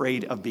be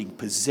afraid of being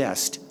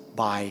possessed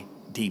by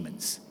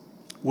demons.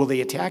 Will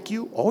they attack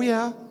you? Oh,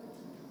 yeah.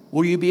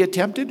 Will you be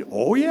tempted?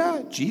 Oh,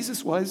 yeah.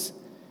 Jesus was.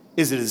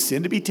 Is it a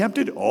sin to be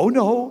tempted? Oh,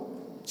 no.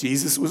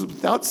 Jesus was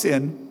without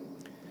sin.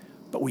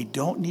 But we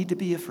don't need to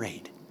be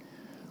afraid.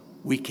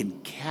 We can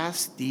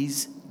cast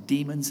these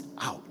demons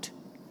out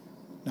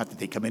Not that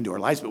they come into our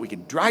lives, but we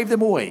can drive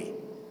them away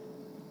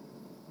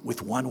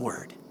with one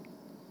word.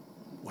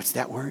 What's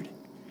that word?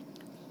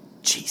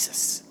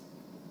 Jesus.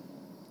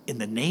 In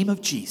the name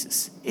of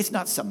Jesus. It's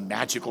not some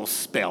magical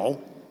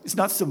spell. It's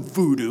not some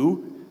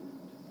voodoo.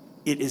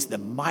 It is the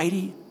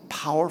mighty,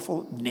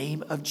 powerful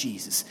name of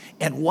Jesus.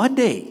 And one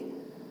day,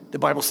 the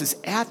Bible says,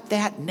 at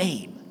that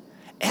name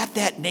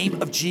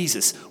of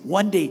Jesus,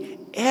 one day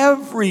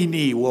every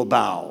knee will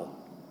bow.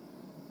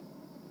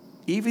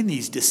 Even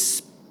these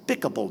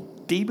despicable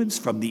demons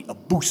from the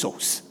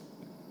abusos.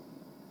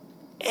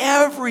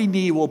 Every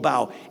knee will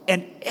bow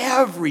and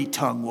every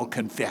tongue will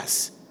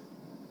confess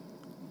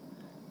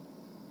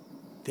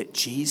that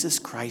Jesus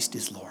Christ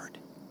is Lord.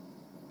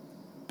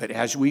 But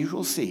as we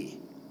will see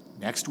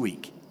next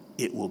week,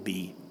 it will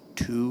be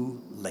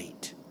too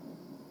late.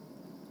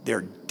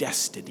 Their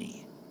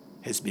destiny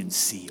has been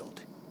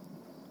sealed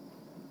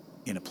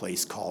in a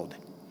place called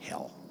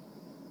hell.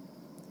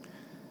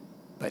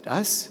 But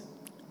us,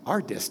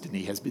 our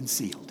destiny has been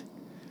sealed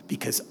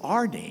because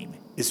our name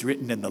is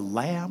written in the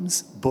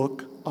Lamb's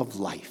book of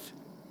life.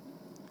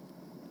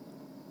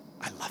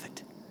 I love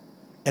it.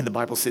 And the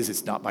Bible says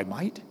it's not by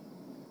might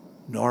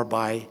nor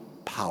by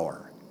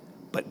power,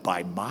 but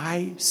by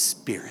my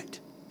Spirit,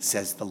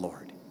 says the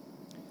Lord.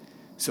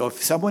 So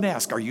if someone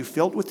asks, are you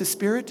filled with the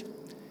Spirit?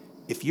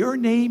 If your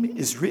name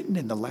is written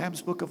in the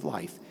Lamb's book of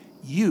life,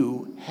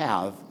 you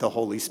have the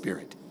Holy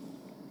Spirit.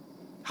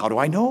 How do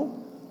I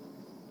know?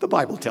 The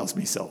Bible tells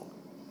me so.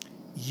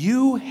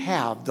 You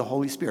have the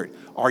Holy Spirit.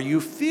 Are you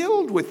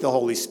filled with the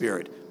Holy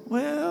Spirit?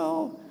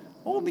 Well,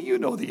 only you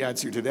know the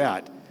answer to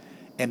that.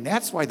 And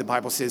that's why the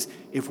Bible says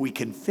if we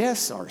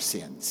confess our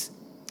sins,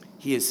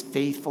 He is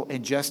faithful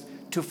and just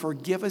to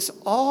forgive us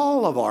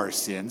all of our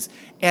sins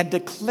and to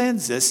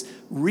cleanse us,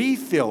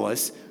 refill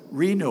us,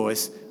 renew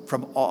us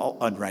from all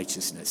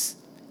unrighteousness.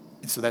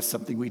 And so that's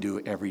something we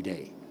do every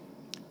day.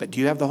 But do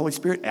you have the Holy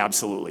Spirit?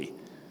 Absolutely.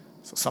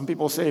 So some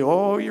people say,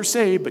 oh, you're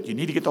saved, but you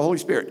need to get the Holy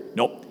Spirit.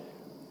 Nope.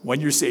 When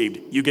you're saved,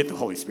 you get the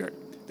Holy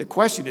Spirit. The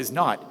question is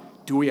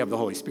not, do we have the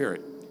Holy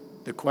Spirit?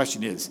 The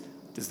question is,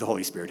 does the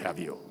Holy Spirit have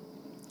you?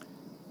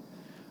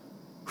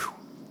 Whew.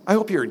 I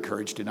hope you're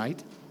encouraged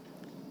tonight.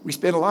 We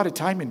spent a lot of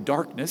time in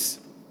darkness,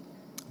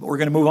 but we're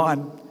going to move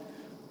on.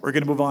 We're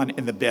going to move on,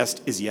 and the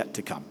best is yet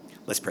to come.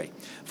 Let's pray.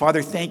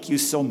 Father, thank you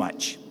so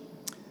much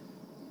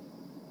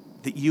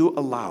that you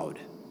allowed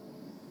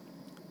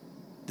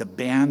the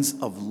bands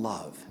of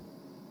love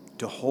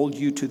to hold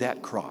you to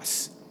that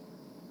cross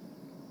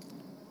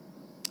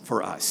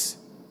for us.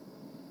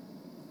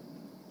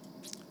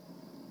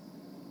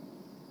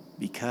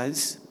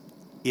 Because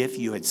if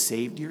you had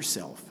saved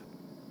yourself,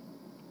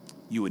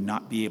 you would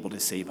not be able to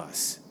save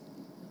us.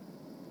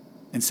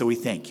 And so we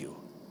thank you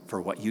for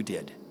what you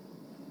did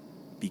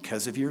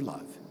because of your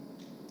love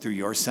through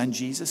your Son,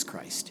 Jesus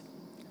Christ.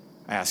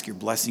 I ask your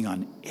blessing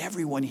on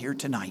everyone here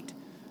tonight,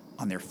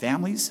 on their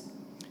families,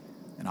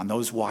 and on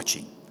those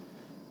watching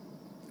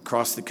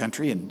across the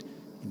country and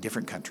in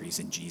different countries.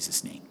 In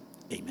Jesus' name,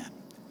 amen.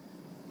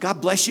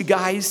 God bless you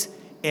guys,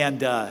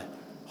 and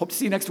hope to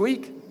see you next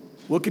week.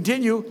 We'll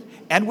continue,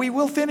 and we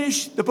will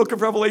finish the book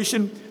of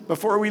Revelation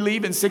before we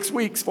leave in 6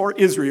 weeks for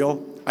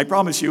Israel. I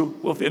promise you,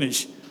 we'll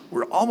finish.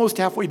 We're almost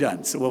halfway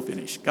done, so we'll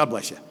finish. God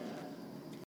bless you.